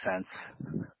that makes sense.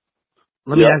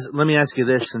 Let me ask you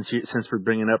this, since we're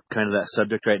bringing up kind of that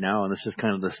subject right now, and this is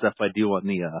kind of the stuff I do on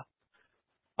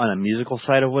the musical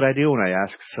side of what I do when I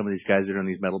ask some of these guys that are in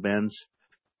these metal bands,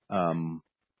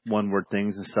 one-word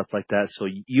things and stuff like that. So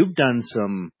you've done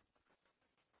some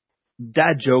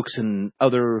dad jokes and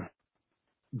other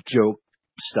joke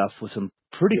stuff with some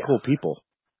pretty cool people.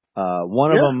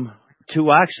 One of them,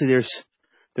 actually,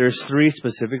 there's three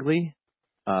specifically.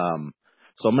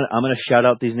 So I'm gonna shout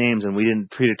out these names, and we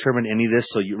didn't predetermine any of this,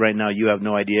 so right now you have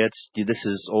no idea. This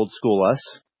is old school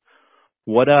us.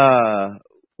 What are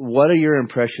your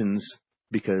impressions?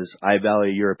 Because I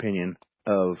value your opinion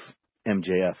of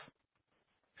MJF.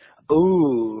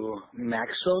 Ooh,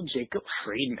 Maxwell Jacob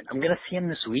Friedman. I'm going to see him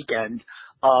this weekend.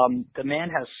 The man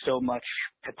has so much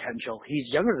potential. He's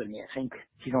younger than me. I think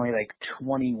he's only like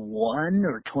 21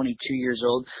 or 22 years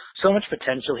old. So much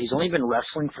potential. He's only been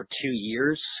wrestling for 2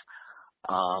 years.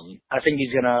 I think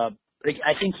he's going to,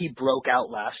 I think he broke out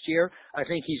last year. I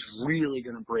think he's really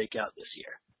going to break out this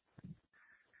year.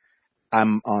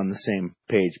 I'm on the same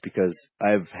page because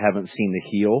I haven't seen the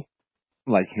heel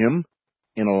like him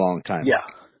in a long time. Yeah.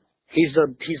 He's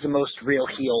the most real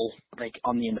heel, like,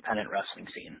 on the independent wrestling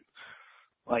scene.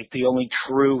 Like, the only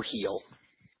true heel.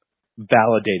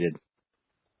 Validated.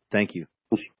 Thank you.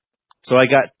 So I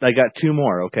got two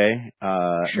more, okay?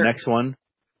 Sure. Next one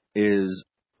is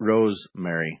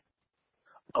Rosemary.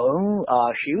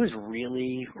 Oh, she was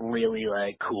really, really,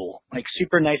 like, cool. Like,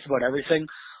 super nice about everything.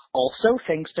 Also,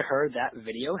 thanks to her, that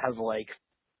video has, like,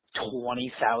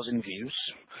 20,000 views.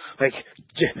 Like,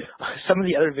 some of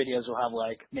the other videos will have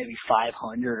like maybe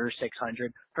 500 or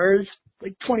 600. Hers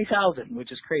like 20,000,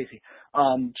 which is crazy.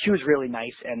 She was really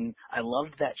nice, and I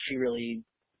loved that she really,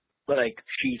 like,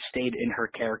 she stayed in her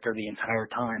character the entire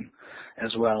time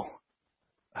as well.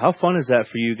 How fun is that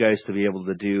for you guys to be able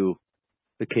to do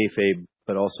the kayfabe,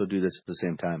 but also do this at the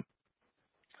same time?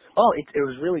 Oh, it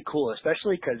was really cool,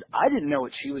 especially because I didn't know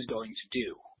what she was going to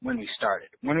do. when we started.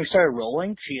 When we started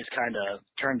rolling, she just kind of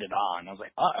turned it on. I was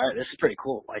like, oh, all right, this is pretty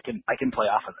cool. I can play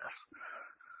off of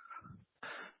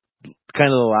this. Kind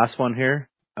of the last one here,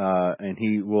 and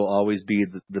he will always be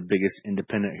the biggest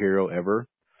independent hero ever,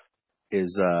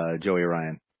 is Joey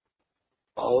Ryan.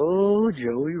 Oh,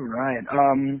 Joey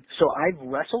Ryan. So I've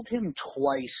wrestled him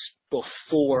twice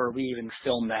before we even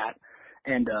filmed that.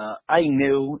 And I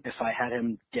knew if I had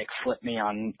him dick flip me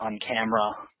on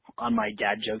camera on my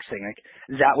dad jokes thing,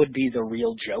 like that would be the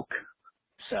real joke.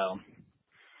 So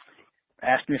I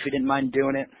asked him if he didn't mind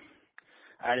doing it.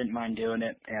 I didn't mind doing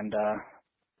it, and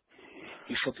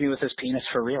he flipped me with his penis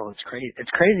for real. It's crazy.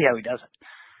 It's crazy how he does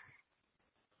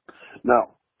it.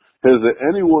 Now,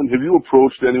 have you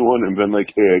approached anyone and been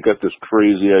like, hey, I got this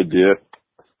crazy idea,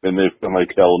 and they've been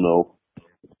like, hell no?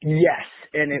 Yes,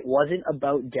 and it wasn't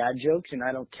about dad jokes, and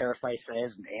I don't care if I say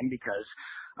his name because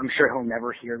I'm sure he'll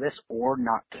never hear this or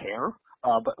not care,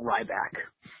 but Ryback.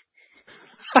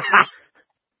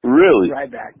 Really?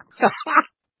 Ryback.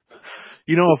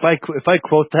 You know, if I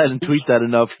quote that and tweet that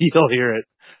enough, he'll hear it.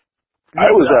 I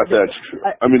was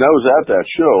at that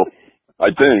show, I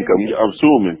think. I'm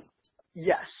assuming.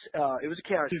 Yes, it was a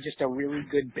chaos. He's just a really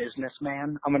good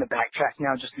businessman. I'm going to backtrack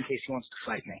now just in case he wants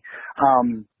to fight me.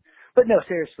 But no,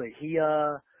 seriously, he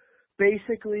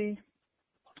basically,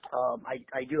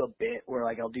 I do a bit where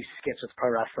like I'll do skits with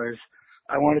pro wrestlers.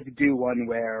 I wanted to do one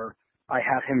where I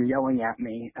have him yelling at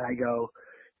me, and I go,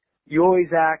 "You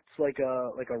always act like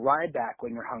a Ryback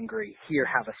when you're hungry. Here,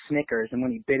 have a Snickers." And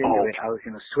when he bit into it, I was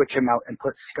going to switch him out and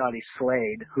put Scotty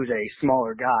Slade, who's a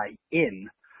smaller guy, in.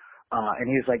 And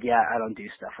he was like, "Yeah, I don't do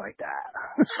stuff like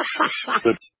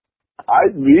that."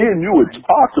 Me and you had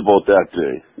talked about that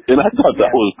day, and I thought that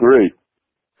was great.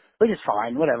 Which is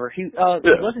fine, whatever. He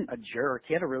wasn't a jerk.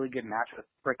 He had a really good match with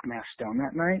Brick Mass Stone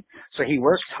that night, so he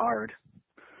worked hard.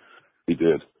 He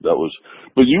did.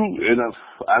 But you, and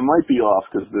I might be off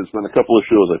because there's been a couple of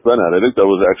shows I've been at. I think that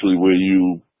was actually where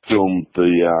you filmed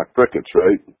the crickets,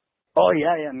 right? Oh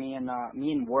yeah. Me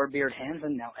and Warbeard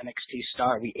Hansen, now NXT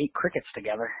star, we ate crickets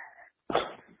together.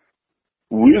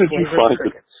 Where did you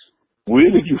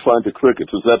find the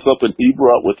crickets? Is that something he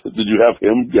brought with it? Did you have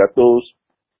him get those?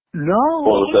 No.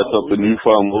 Or is that something you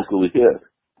found locally here?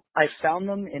 I found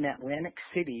them in Atlantic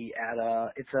City at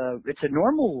it's a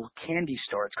normal candy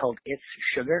store. It's called It's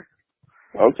Sugar.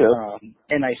 Okay.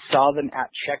 And I saw them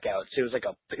at checkout. So it was like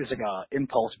a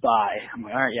impulse buy. I'm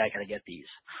like, all right, yeah, I gotta get these.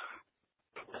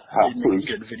 Make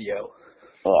a good video.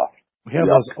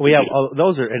 We have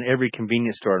those are in every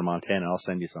convenience store in Montana. I'll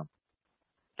send you some.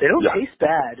 They don't taste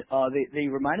bad. They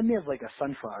reminded me of like a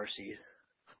sunflower seed.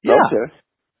 Yeah. Okay.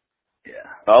 Yeah.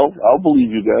 I'll believe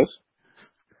you guys.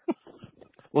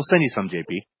 We'll send you some,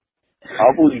 JP.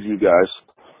 I'll believe you guys.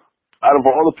 Out of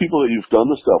all the people that you've done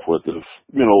the stuff with, if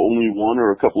only one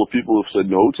or a couple of people have said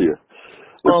no to you,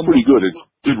 that's pretty good.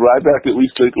 Did Ryback at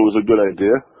least think it was a good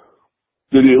idea?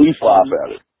 Did he at least laugh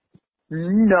at it?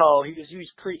 No, he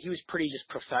was pretty just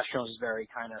professional. He was very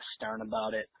kind of stern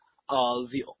about it.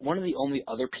 One of the only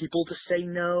other people to say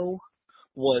no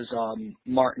was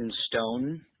Martin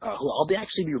Stone, who I'll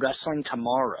actually be wrestling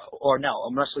tomorrow. Or no,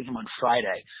 I'm wrestling him on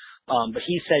Friday. But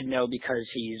he said no because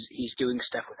he's doing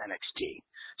stuff with NXT.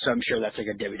 So I'm sure that's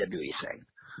like a WWE thing.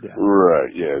 Yeah.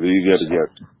 Right. Yeah. You got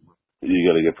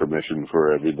to get permission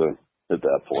for everything at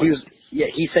that point.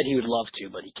 He said he would love to,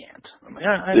 but he can't. I'm like,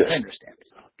 I understand.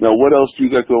 Now, what else do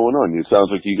you got going on? It sounds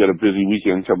like you got a busy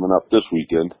weekend coming up this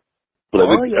weekend. But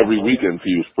I think every weekend for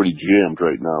you is pretty jammed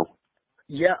right now.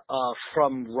 Yeah,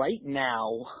 from right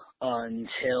now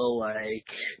until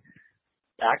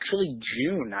actually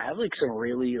June, I have some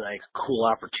really cool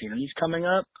opportunities coming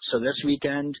up. So this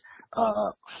weekend,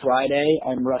 Friday,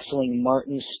 I'm wrestling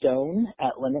Martin Stone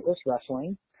at Limitless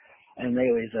Wrestling, and they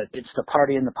always it's the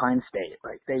party in the Pine State.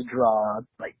 They draw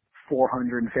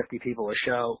 450 people a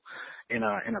show in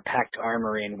a packed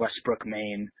armory in Westbrook,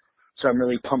 Maine. So I'm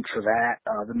really pumped for that.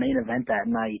 The main event that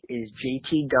night is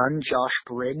JT Dunn, Josh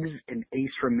Briggs, and Ace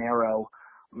Romero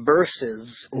versus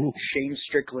Shane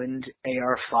Strickland,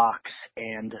 AR Fox,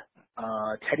 and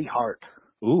Teddy Hart.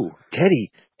 Ooh,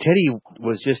 Teddy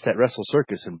was just at Wrestle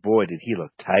Circus, and boy, did he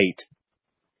look tight.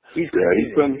 He's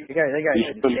crazy. That guy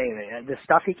is insane. The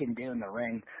stuff he can do in the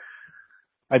ring.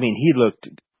 I mean, he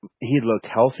looked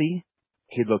healthy.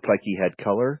 He looked like he had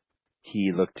color.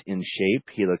 He looked in shape.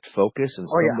 He looked focused, and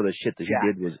some of the shit that he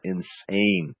did was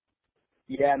insane.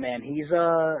 Yeah, man. He's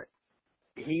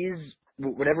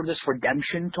whatever this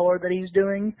redemption tour that he's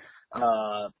doing.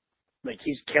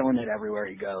 He's killing it everywhere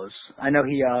he goes. I know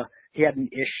he had an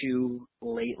issue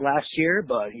late last year,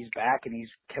 but he's back and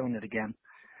he's killing it again.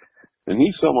 And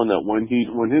he's someone that when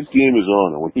his game is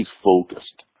on and when he's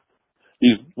focused,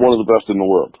 he's one of the best in the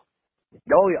world.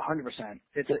 Oh yeah, 100%.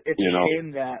 It's a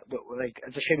shame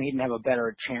it's a shame he didn't have a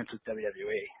better chance with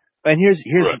WWE. And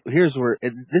here's where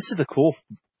this is the cool.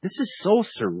 This is so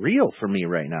surreal for me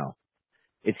right now.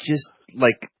 It's just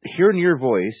like hearing your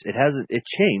voice. It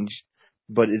changed,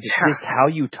 but it's just how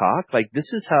you talk. Like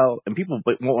this is how, and people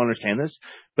won't understand this,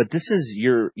 but this is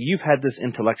you've had this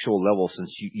intellectual level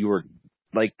since you were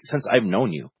like since I've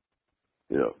known you.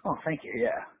 Yeah. Oh, thank you.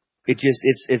 Yeah.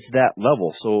 It's that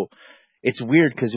level. So it's weird because